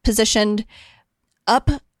it's positioned up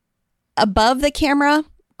above the camera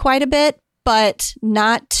quite a bit, but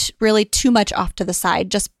not really too much off to the side,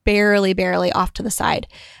 just barely off to the side,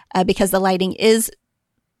 because the lighting is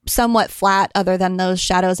somewhat flat other than those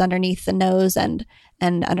shadows underneath the nose and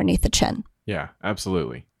underneath the chin. Yeah,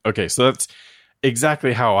 absolutely. Okay, so that's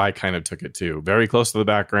exactly how I kind of took it too. Very close to the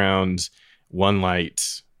background, one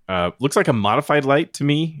light. Looks like a modified light to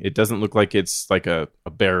me. It doesn't look like it's like a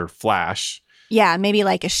bare flash. Yeah, maybe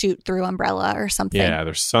like a shoot through umbrella or something. Yeah,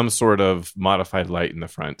 there's some sort of modified light in the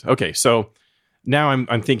front. Okay, so now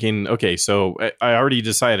I'm thinking, okay, so I already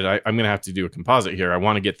decided I'm going to have to do a composite here. I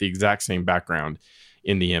want to get the exact same background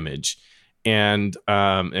in the image. And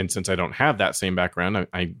since I don't have that same background,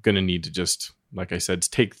 I'm going to need to just, like I said,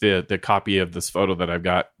 take the copy of this photo that I've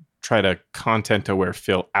got, try to content aware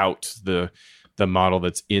fill out the model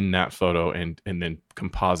that's in that photo and then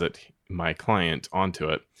composite my client onto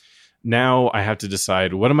it. Now I have to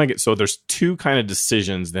decide what am I so there's two kind of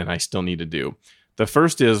decisions that I still need to do. The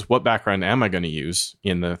first is what background am I going to use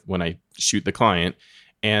when I shoot the client?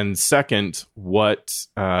 And second, what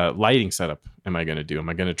lighting setup am I going to do? Am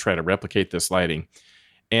I going to try to replicate this lighting?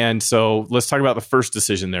 And so let's talk about the first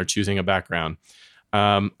decision there, choosing a background.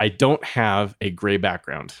 I don't have a gray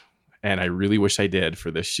background, and I really wish I did for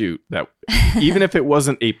this shoot. That even if it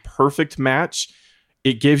wasn't a perfect match,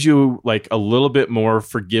 it gives you like a little bit more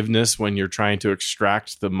forgiveness when you're trying to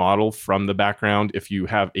extract the model from the background if you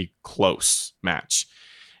have a close match.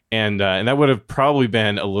 And that would have probably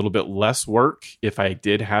been a little bit less work if I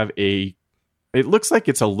did have it looks like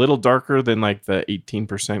it's a little darker than like the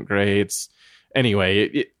 18% gray.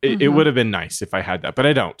 It would have been nice if I had that, but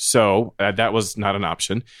I don't. So that was not an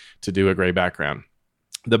option to do a gray background.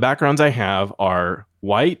 The backgrounds I have are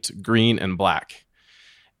white, green, and black.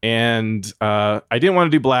 And I didn't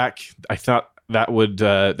want to do black. I thought that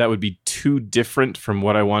would be too different from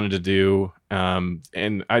what I wanted to do.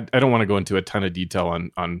 And I don't want to go into a ton of detail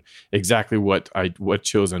on exactly what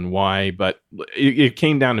chose and why, but it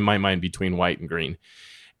came down in my mind between white and green.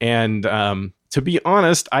 And to be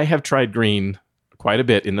honest, I have tried green quite a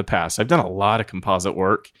bit in the past. I've done a lot of composite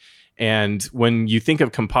work. And when you think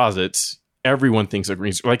of composites, everyone thinks of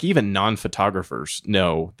green. Like even non-photographers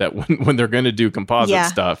know that when they're going to do composite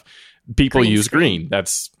stuff, people use green.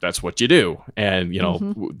 That's what you do. And, you know,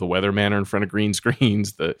 the weatherman are in front of green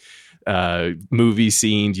screens, the movie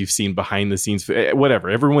scenes you've seen behind the scenes, whatever.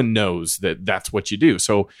 Everyone knows that that's what you do.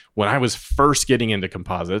 So when I was first getting into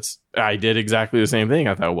composites, I did exactly the same thing.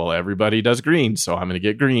 I thought, well, everybody does green, so I'm going to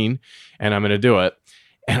get green and I'm going to do it.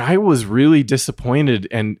 And I was really disappointed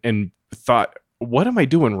and thought, what am I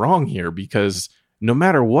doing wrong here? Because no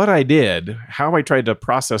matter what I did, how I tried to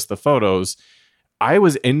process the photos, I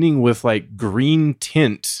was ending with like green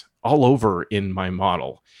tint all over in my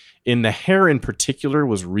model. In the hair in particular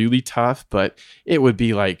was really tough, but it would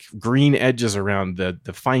be like green edges around the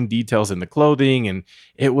fine details in the clothing. And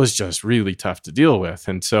it was just really tough to deal with.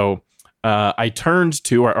 And so I turned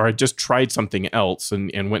to, or I just tried something else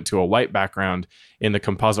and went to a white background in the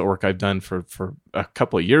composite work I've done for a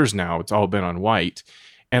couple of years now. It's all been on white.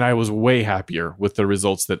 And I was way happier with the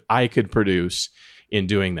results that I could produce in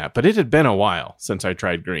doing that. But it had been a while since I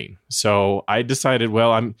tried green. So I decided,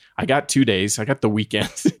 well, I got 2 days. I got the weekend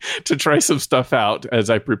to try some stuff out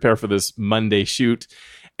as I prepare for this Monday shoot.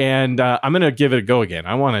 And I'm going to give it a go again.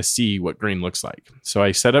 I want to see what green looks like. So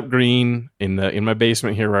I set up green in my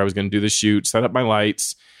basement here where I was going to do the shoot, set up my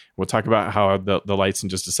lights. We'll talk about how the lights in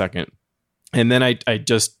just a second. And then I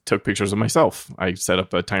just took pictures of myself. I set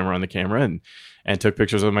up a timer on the camera and took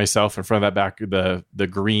pictures of myself in front of that the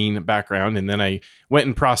green background. And then I went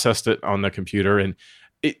and processed it on the computer. And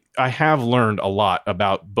I have learned a lot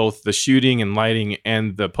about both the shooting and lighting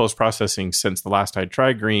and the post-processing since the last I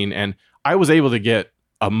tried green. And I was able to get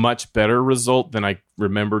a much better result than I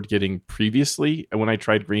remembered getting previously when I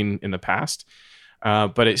tried green in the past.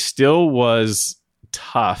 But it still was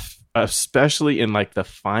tough, especially in like the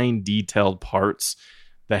fine detailed parts.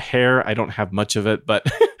 The hair, I don't have much of it, but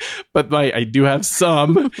I do have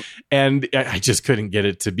some, and I just couldn't get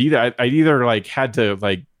it to be that. I either like had to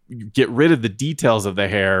like get rid of the details of the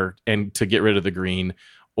hair and to get rid of the green,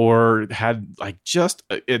 or had like just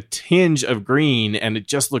a tinge of green, and it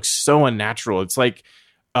just looks so unnatural. It's like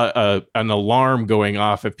an alarm going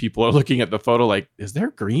off if people are looking at the photo like, is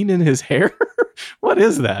there green in his hair? What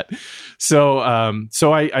is that? So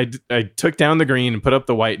I took down the green and put up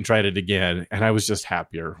the white and tried it again. And I was just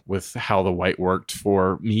happier with how the white worked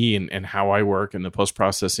for me and how I work in the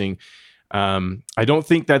post-processing. I don't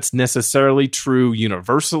think that's necessarily true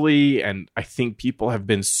universally. And I think people have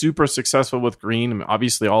been super successful with green. I mean,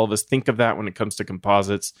 obviously, all of us think of that when it comes to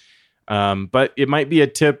composites. But it might be a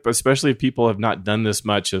tip, especially if people have not done this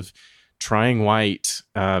much, of trying white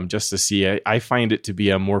just to see. I find it to be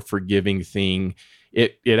a more forgiving thing.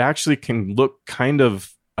 It actually can look kind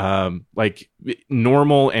of like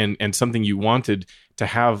normal and something you wanted to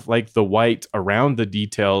have, like the white around the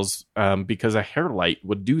details, because a hair light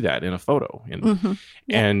would do that in a photo.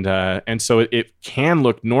 And so it can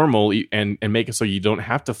look normal and make it so you don't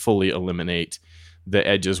have to fully eliminate the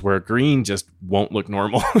edges, where green just won't look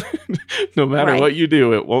normal. No matter what you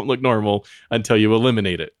do, it won't look normal until you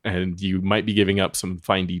eliminate it. And you might be giving up some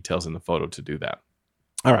fine details in the photo to do that.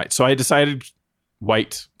 All right. So I decided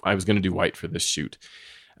white. I was going to do white for this shoot.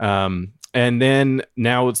 And then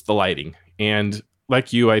now it's the lighting. And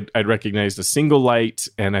like you, I'd recognized a single light,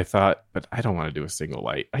 and I thought, but I don't want to do a single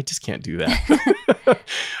light. I just can't do that.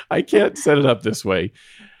 I can't set it up this way.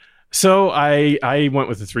 So I went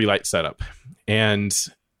with a 3-light setup, and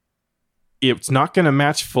it's not going to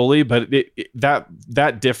match fully, but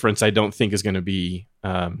that difference I don't think is going to be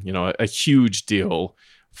a huge deal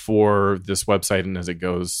for this website. And as it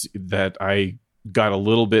goes, that I got a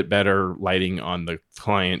little bit better lighting on the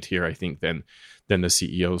client here, I think, than the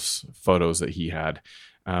CEO's photos that he had.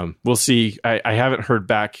 We'll see. I haven't heard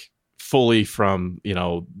back fully from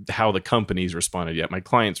how the company's responded yet. My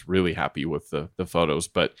client's really happy with the photos,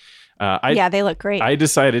 but they look great. I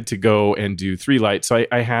decided to go and do 3 lights. So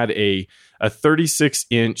I had a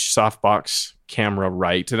 36-inch softbox camera,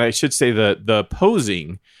 right? And I should say the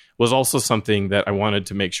posing was also something that I wanted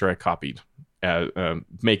to make sure I copied,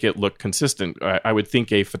 make it look consistent. I would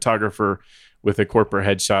think a photographer with a corporate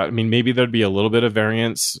headshot, I mean, maybe there'd be a little bit of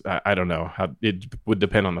variance. I don't know. It would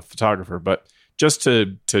depend on the photographer, but just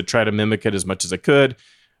to try to mimic it as much as I could.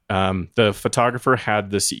 The photographer had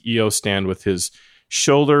the CEO stand with his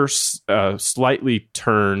shoulder slightly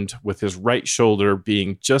turned, with his right shoulder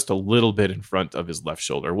being just a little bit in front of his left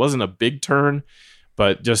shoulder. It wasn't a big turn,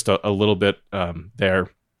 but just a little bit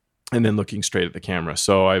there, and then looking straight at the camera.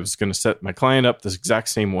 So I was going to set my client up this exact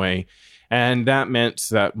same way. And that meant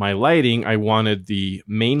that my lighting, I wanted the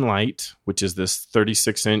main light, which is this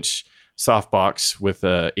 36-inch softbox with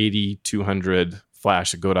a 8200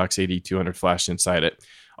 flash, a Godox 8200 flash inside it,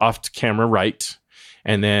 off to camera right.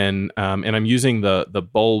 And then, and I'm using the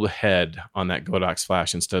bulb head on that Godox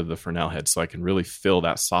flash instead of the Fresnel head, so I can really fill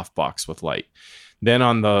that softbox with light. Then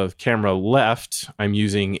on the camera left, I'm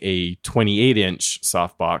using a 28-inch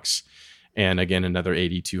softbox, and again, another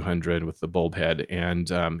 8200 with the bulb head, and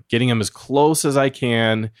getting them as close as I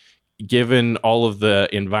can, given all of the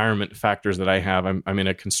environment factors that I have. I'm in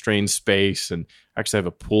a constrained space, and actually have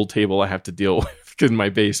a pool table I have to deal with in my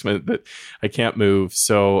basement that I can't move.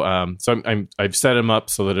 So I've set them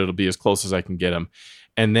up so that it'll be as close as I can get them.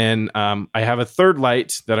 And then I have a third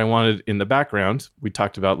light that I wanted in the background. We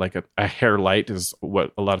talked about like a hair light is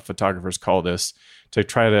what a lot of photographers call this, to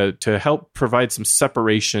try to help provide some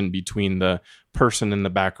separation between the person and the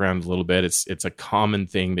background a little bit. It's a common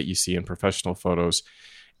thing that you see in professional photos.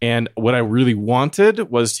 And what I really wanted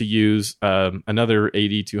was to use another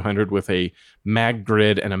 8200 with a mag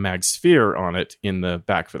grid and a mag sphere on it in the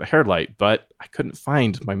back for the hair light, but I couldn't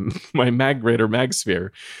find my mag grid or mag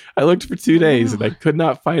sphere. I looked for 2 days and I could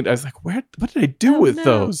not find. I was like, what did I do with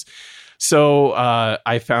those? So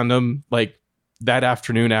I found them like that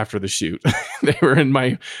afternoon after the shoot. They were in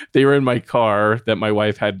my car that my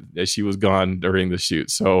wife had as she was gone during the shoot.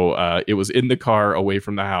 So it was in the car away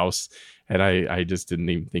from the house. And I just didn't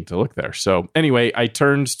even think to look there. So anyway, I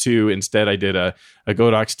turned to, instead I did a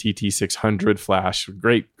Godox TT600 flash,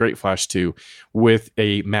 great flash too, with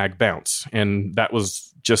a mag bounce. And that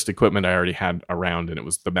was just equipment I already had around, and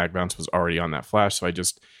the mag bounce was already on that flash. So I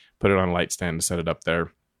just put it on a light stand and set it up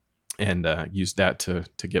there, and used that to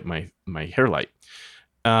get my hair light.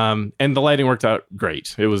 And the lighting worked out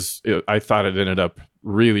great. I thought it ended up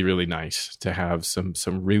really, really nice to have some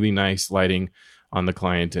really nice lighting on the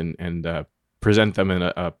client and present them in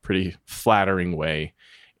a pretty flattering way.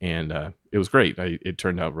 And it was great. It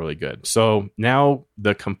turned out really good. So now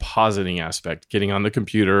the compositing aspect, getting on the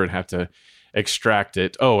computer and have to extract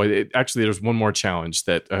it. Actually, there's one more challenge,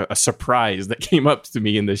 that a surprise that came up to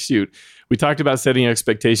me in the shoot. We talked about setting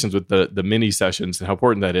expectations with the mini sessions and how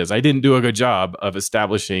important that is. I didn't do a good job of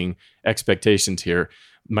establishing expectations here,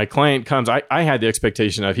 my client comes. I had the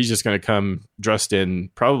expectation of he's just going to come dressed in,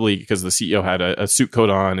 probably because the CEO had a suit coat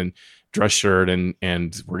on and dress shirt, and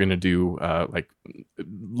we're going to do like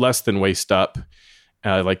less than waist up,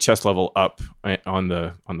 like chest level up on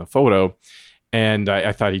the photo. And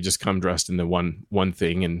I thought he'd just come dressed in the one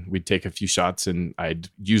thing, and we'd take a few shots, and I'd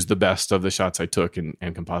use the best of the shots I took and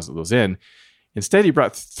composite those in. Instead, he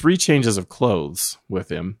brought 3 changes of clothes with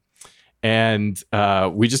him. And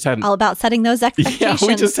we just hadn't all about setting those expectations. Yeah,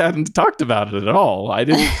 we just hadn't talked about it at all. I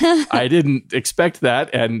didn't expect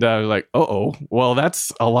that, and like, well,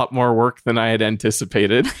 that's a lot more work than I had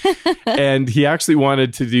anticipated. And he actually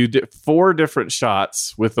wanted to do 4 different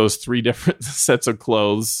shots with those 3 different sets of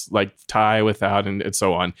clothes, like tie, without, and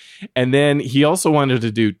so on. And then he also wanted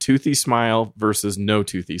to do toothy smile versus no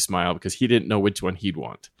toothy smile because he didn't know which one he'd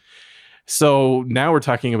want. So now we're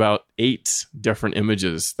talking about 8 different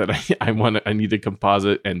images that I need to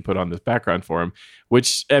composite and put on this background for him,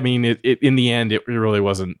 which, I mean, it in the end, it really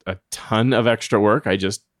wasn't a ton of extra work.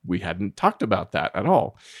 We hadn't talked about that at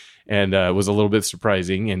all. And it was a little bit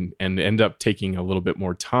surprising and ended up taking a little bit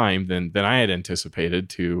more time than I had anticipated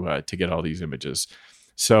to get all these images.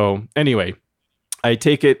 So anyway, I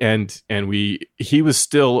take it and he was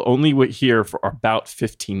still only here for about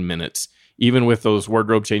 15 minutes. Even with those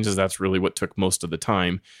wardrobe changes, that's really what took most of the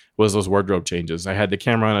time, was those wardrobe changes. I had the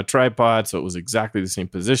camera on a tripod, so it was exactly the same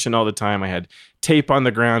position all the time. I had tape on the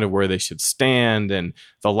ground of where they should stand, and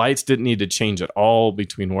the lights didn't need to change at all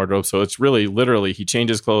between wardrobes. So it's really literally he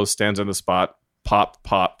changes clothes, stands on the spot, pop,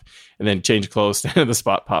 pop, and then change clothes, stand on the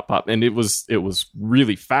spot, pop, pop. And it was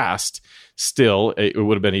really fast. Still, it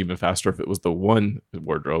would have been even faster if it was the one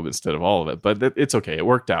wardrobe instead of all of it. But it's okay. It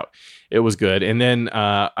worked out. It was good. And then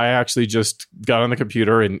I actually just got on the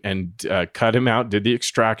computer and cut him out, did the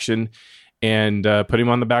extraction, and put him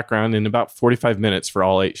on the background in about 45 minutes for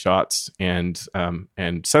all 8 shots, and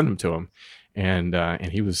sent them to him. And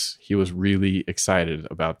he was really excited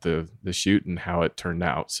about the shoot and how it turned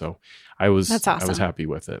out. So That's awesome. I was happy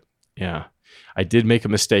with it. Yeah. I did make a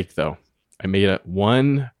mistake though. I made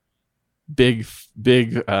one big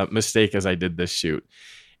mistake as I did this shoot.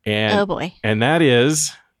 And oh boy. And that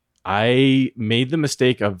is I made the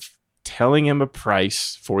mistake of telling him a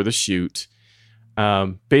price for the shoot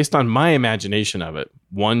based on my imagination of it.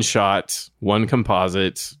 1 shot, 1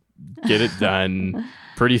 composite, get it done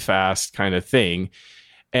pretty fast kind of thing.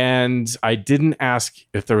 And I didn't ask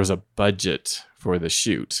if there was a budget for the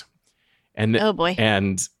shoot. And oh boy.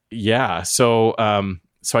 And yeah, so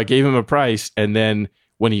I gave him a price, and then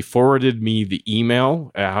when he forwarded me the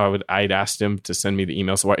email, I'd asked him to send me the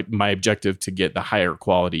email. So my objective to get the higher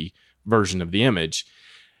quality version of the image.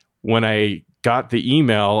 When I got the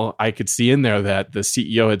email, I could see in there that the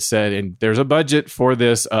CEO had said, and there's a budget for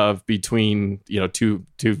this of between, two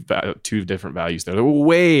different values there. They were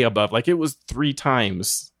way above, like it was 3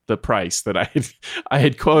 times the price that I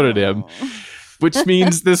had quoted him. Which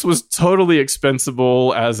means this was totally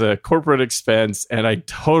expensible as a corporate expense, and I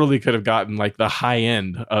totally could have gotten like the high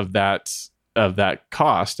end of that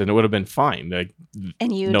cost, and it would have been fine. Like,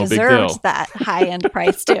 and you deserved that high end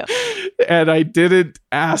price too. And I didn't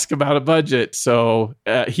ask about a budget, so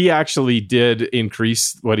he actually did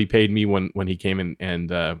increase what he paid me when he came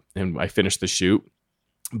and I finished the shoot,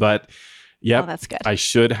 but. Yeah, that's good. I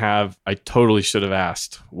totally should have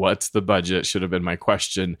asked what's the budget, should have been my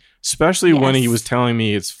question, especially when he was telling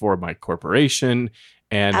me it's for my corporation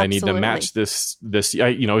and I need to match this.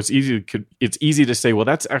 It's easy to say, well,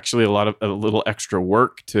 that's actually a little extra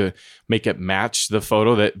work to make it match the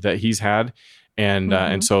photo that he's had. And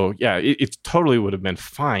and so, yeah, it totally would have been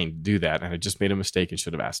fine to do that. And I just made a mistake and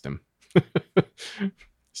should have asked him.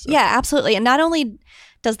 So. Yeah, absolutely. And not only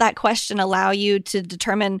does that question allow you to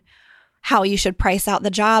determine how you should price out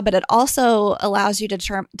the job, but it also allows you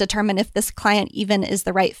to determine if this client even is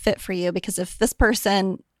the right fit for you. Because if this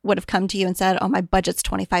person would have come to you and said, oh, my budget's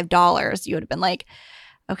 $25, you would have been like,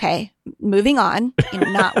 okay, moving on,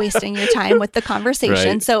 not wasting your time with the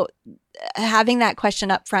conversation. Right. So having that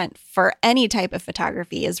question up front for any type of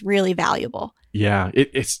photography is really valuable. Yeah,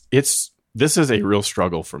 this is a real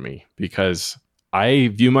struggle for me because I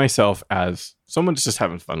view myself as someone that's just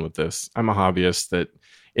having fun with this. I'm a hobbyist that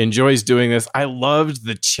enjoys doing this. I loved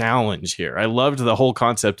the challenge here. I loved the whole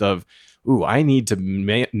concept of, I need to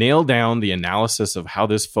nail down the analysis of how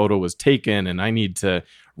this photo was taken, and I need to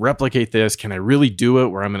replicate this. Can I really do it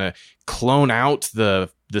where I'm going to clone out the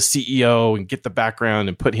CEO and get the background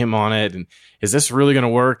and put him on it? And is this really going to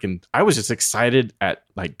work? And I was just excited at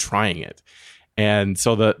like trying it. And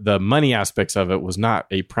so the money aspects of it was not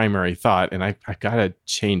a primary thought. And I got to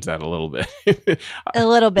change that a little bit. A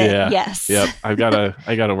little bit, Yeah. yes. Yep. I got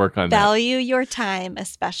to work on that. Value your time,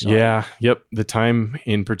 especially. Yeah. Yep. The time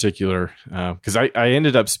in particular, because I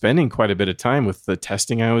ended up spending quite a bit of time with the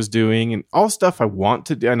testing I was doing and all stuff I want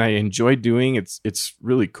to do and I enjoy doing. It's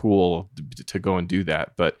really cool to go and do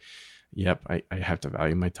that. But yep, I have to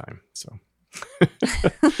value my time. So.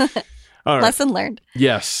 All right. Lesson learned.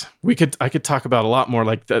 Yes, I could talk about a lot more,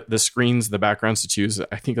 like the screens, the backgrounds to choose.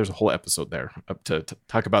 I think there's a whole episode there up to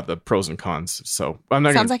talk about the pros and cons. So I'm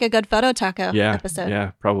not. Sounds like a good photo taco episode.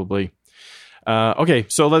 Yeah, probably. Okay,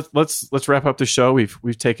 so let's wrap up the show.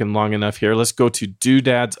 We've taken long enough here. Let's go to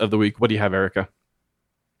doodads of the week. What do you have, Erica?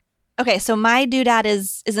 Okay, so my doodad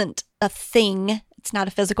isn't a thing. It's not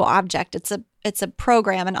a physical object. It's a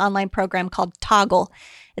program, an online program called Toggl.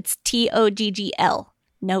 It's Toggl.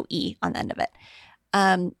 No E on the end of it.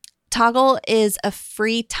 Toggl is a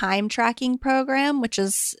free time tracking program, which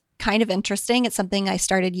is kind of interesting. It's something I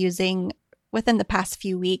started using within the past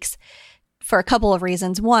few weeks for a couple of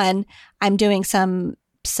reasons. One, I'm doing some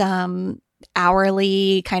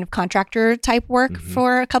hourly kind of contractor type work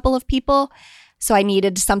for a couple of people. So I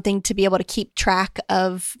needed something to be able to keep track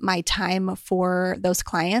of my time for those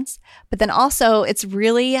clients. But then also it's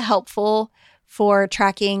really helpful for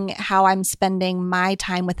tracking how I'm spending my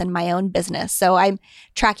time within my own business. So I'm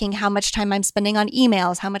tracking how much time I'm spending on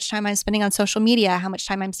emails, how much time I'm spending on social media, how much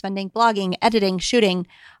time I'm spending blogging, editing, shooting,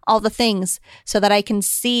 all the things so that I can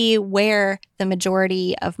see where the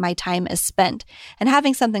majority of my time is spent. And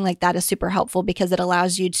having something like that is super helpful because it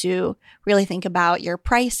allows you to really think about your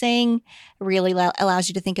pricing, really allows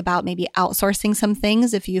you to think about maybe outsourcing some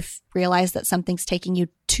things. If you've realized that something's taking you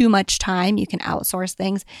too much time, you can outsource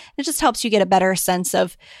things. It just helps you get a better sense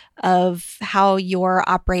of how you're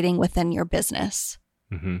operating within your business.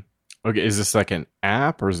 Mm-hmm. Okay, is this like an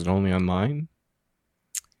app or is it only online?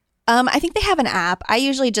 I think they have an app. I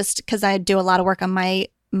usually just, because I do a lot of work on my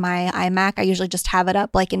iMac, I usually just have it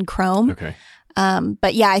up like in Chrome. Okay.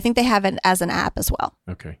 But yeah, I think they have it as an app as well.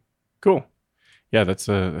 Okay, cool. Yeah, that's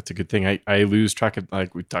a good thing. I lose track of,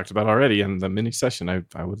 like we talked about already in the mini session,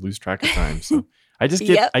 I would lose track of time. So I just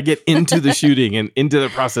I get into the shooting and into the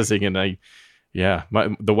processing and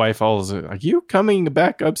the wife always are you coming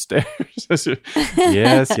back upstairs?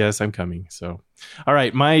 yes, I'm coming. So, all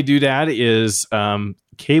right. My doodad is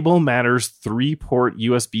Cable Matters 3-port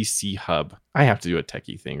USB-C hub. I have to do a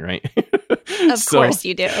techie thing, right? Of course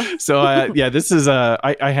you do. So this is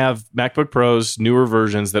I have MacBook Pros, newer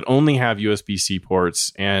versions that only have USB-C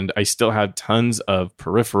ports, and I still have tons of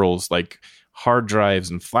peripherals like hard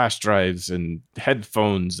drives and flash drives and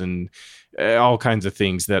headphones and all kinds of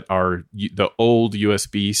things that are the old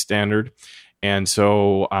USB standard. And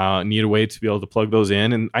so I need a way to be able to plug those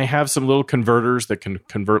in. And I have some little converters that can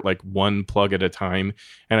convert like one plug at a time.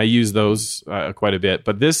 And I use those quite a bit.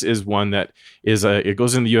 But this is one that is it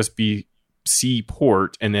goes in the USB-C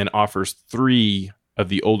port and then offers 3 of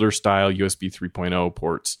the older style USB 3.0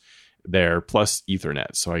 ports there, plus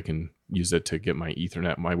Ethernet. So I can use it to get my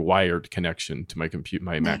Ethernet, my wired connection to my Nice.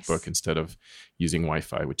 MacBook instead of using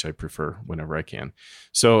Wi-Fi, which I prefer whenever I can.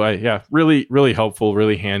 So really, really helpful,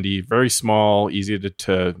 really handy, very small, easy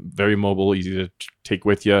to very mobile, easy to take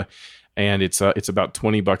with you. And it's about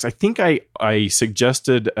 $20. I think I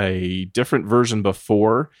suggested a different version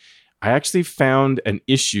before. I actually found an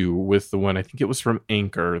issue with the one, I think it was from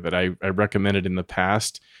Anker that I recommended in the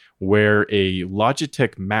past, where a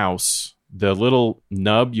Logitech mouse, the little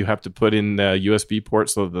nub you have to put in the USB port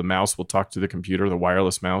so the mouse will talk to the computer, the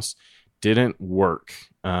wireless mouse, didn't work.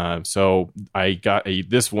 So I got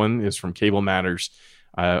this one is from Cable Matters.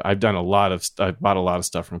 I've bought a lot of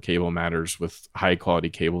stuff from Cable Matters with high quality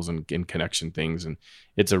cables and connection things. And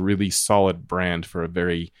it's a really solid brand for a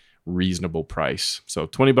very reasonable price. So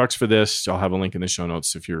 $20 for this. I'll have a link in the show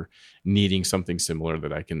notes if you're needing something similar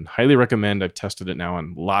that I can highly recommend. I've tested it now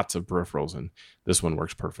on lots of peripherals and this one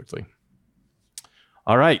works perfectly.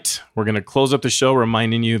 All right, we're going to close up the show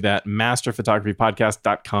reminding you that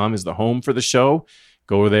masterphotographypodcast.com is the home for the show.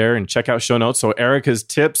 Go there and check out show notes. So Erica's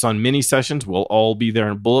tips on mini sessions will all be there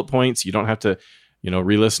in bullet points. You don't have to,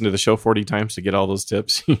 re-listen to the show 40 times to get all those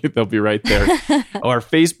tips. They'll be right there. Our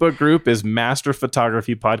Facebook group is Master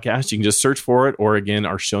Photography Podcast. You can just search for it. Or again,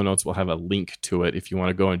 our show notes will have a link to it if you want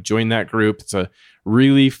to go and join that group. It's a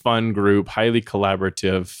really fun group, highly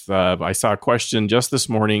collaborative. I saw a question just this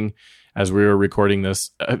morning as we were recording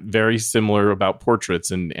this, very similar about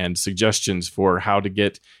portraits and suggestions for how to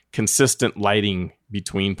get consistent lighting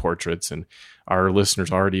between portraits. And our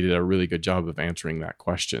listeners already did a really good job of answering that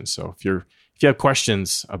question. So if if you have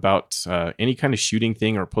questions about any kind of shooting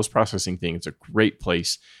thing or post-processing thing, it's a great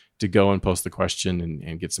place to go and post the question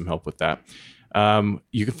and get some help with that.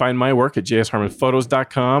 You can find my work at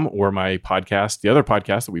jsharmonphotos.com or my podcast, the other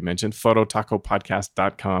podcast that we mentioned,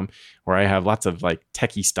 phototacopodcast.com, where I have lots of like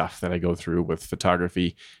techie stuff that I go through with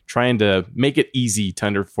photography, trying to make it easy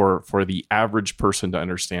to for the average person to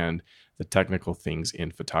understand the technical things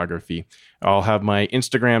in photography. I'll have my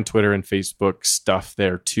Instagram, Twitter, and Facebook stuff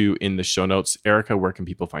there too in the show notes. Erica, where can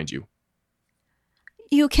people find you?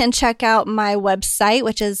 You can check out my website,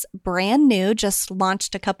 which is brand new, just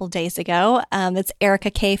launched a couple days ago. It's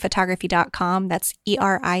ericakphotography.com. That's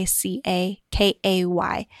ERICAKAY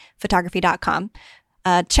photography.com.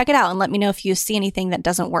 Check it out and let me know if you see anything that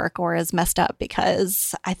doesn't work or is messed up,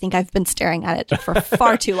 because I think I've been staring at it for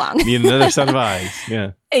far too long. Need another set of eyes.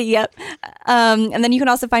 Yeah. Yep. And then you can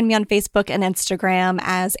also find me on Facebook and Instagram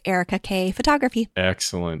as Erica K Photography.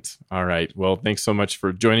 Excellent. All right. Well, thanks so much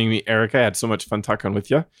for joining me, Erica. I had so much fun talking with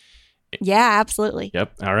you. Yeah, absolutely.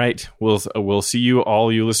 Yep. All right. We'll see you,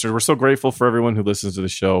 all you listeners. We're so grateful for everyone who listens to the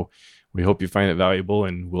show. We hope you find it valuable,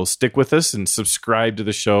 and will stick with us and subscribe to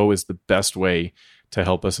the show is the best way to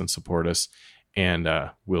help us and support us. And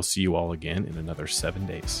we'll see you all again in another 7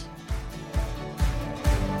 days.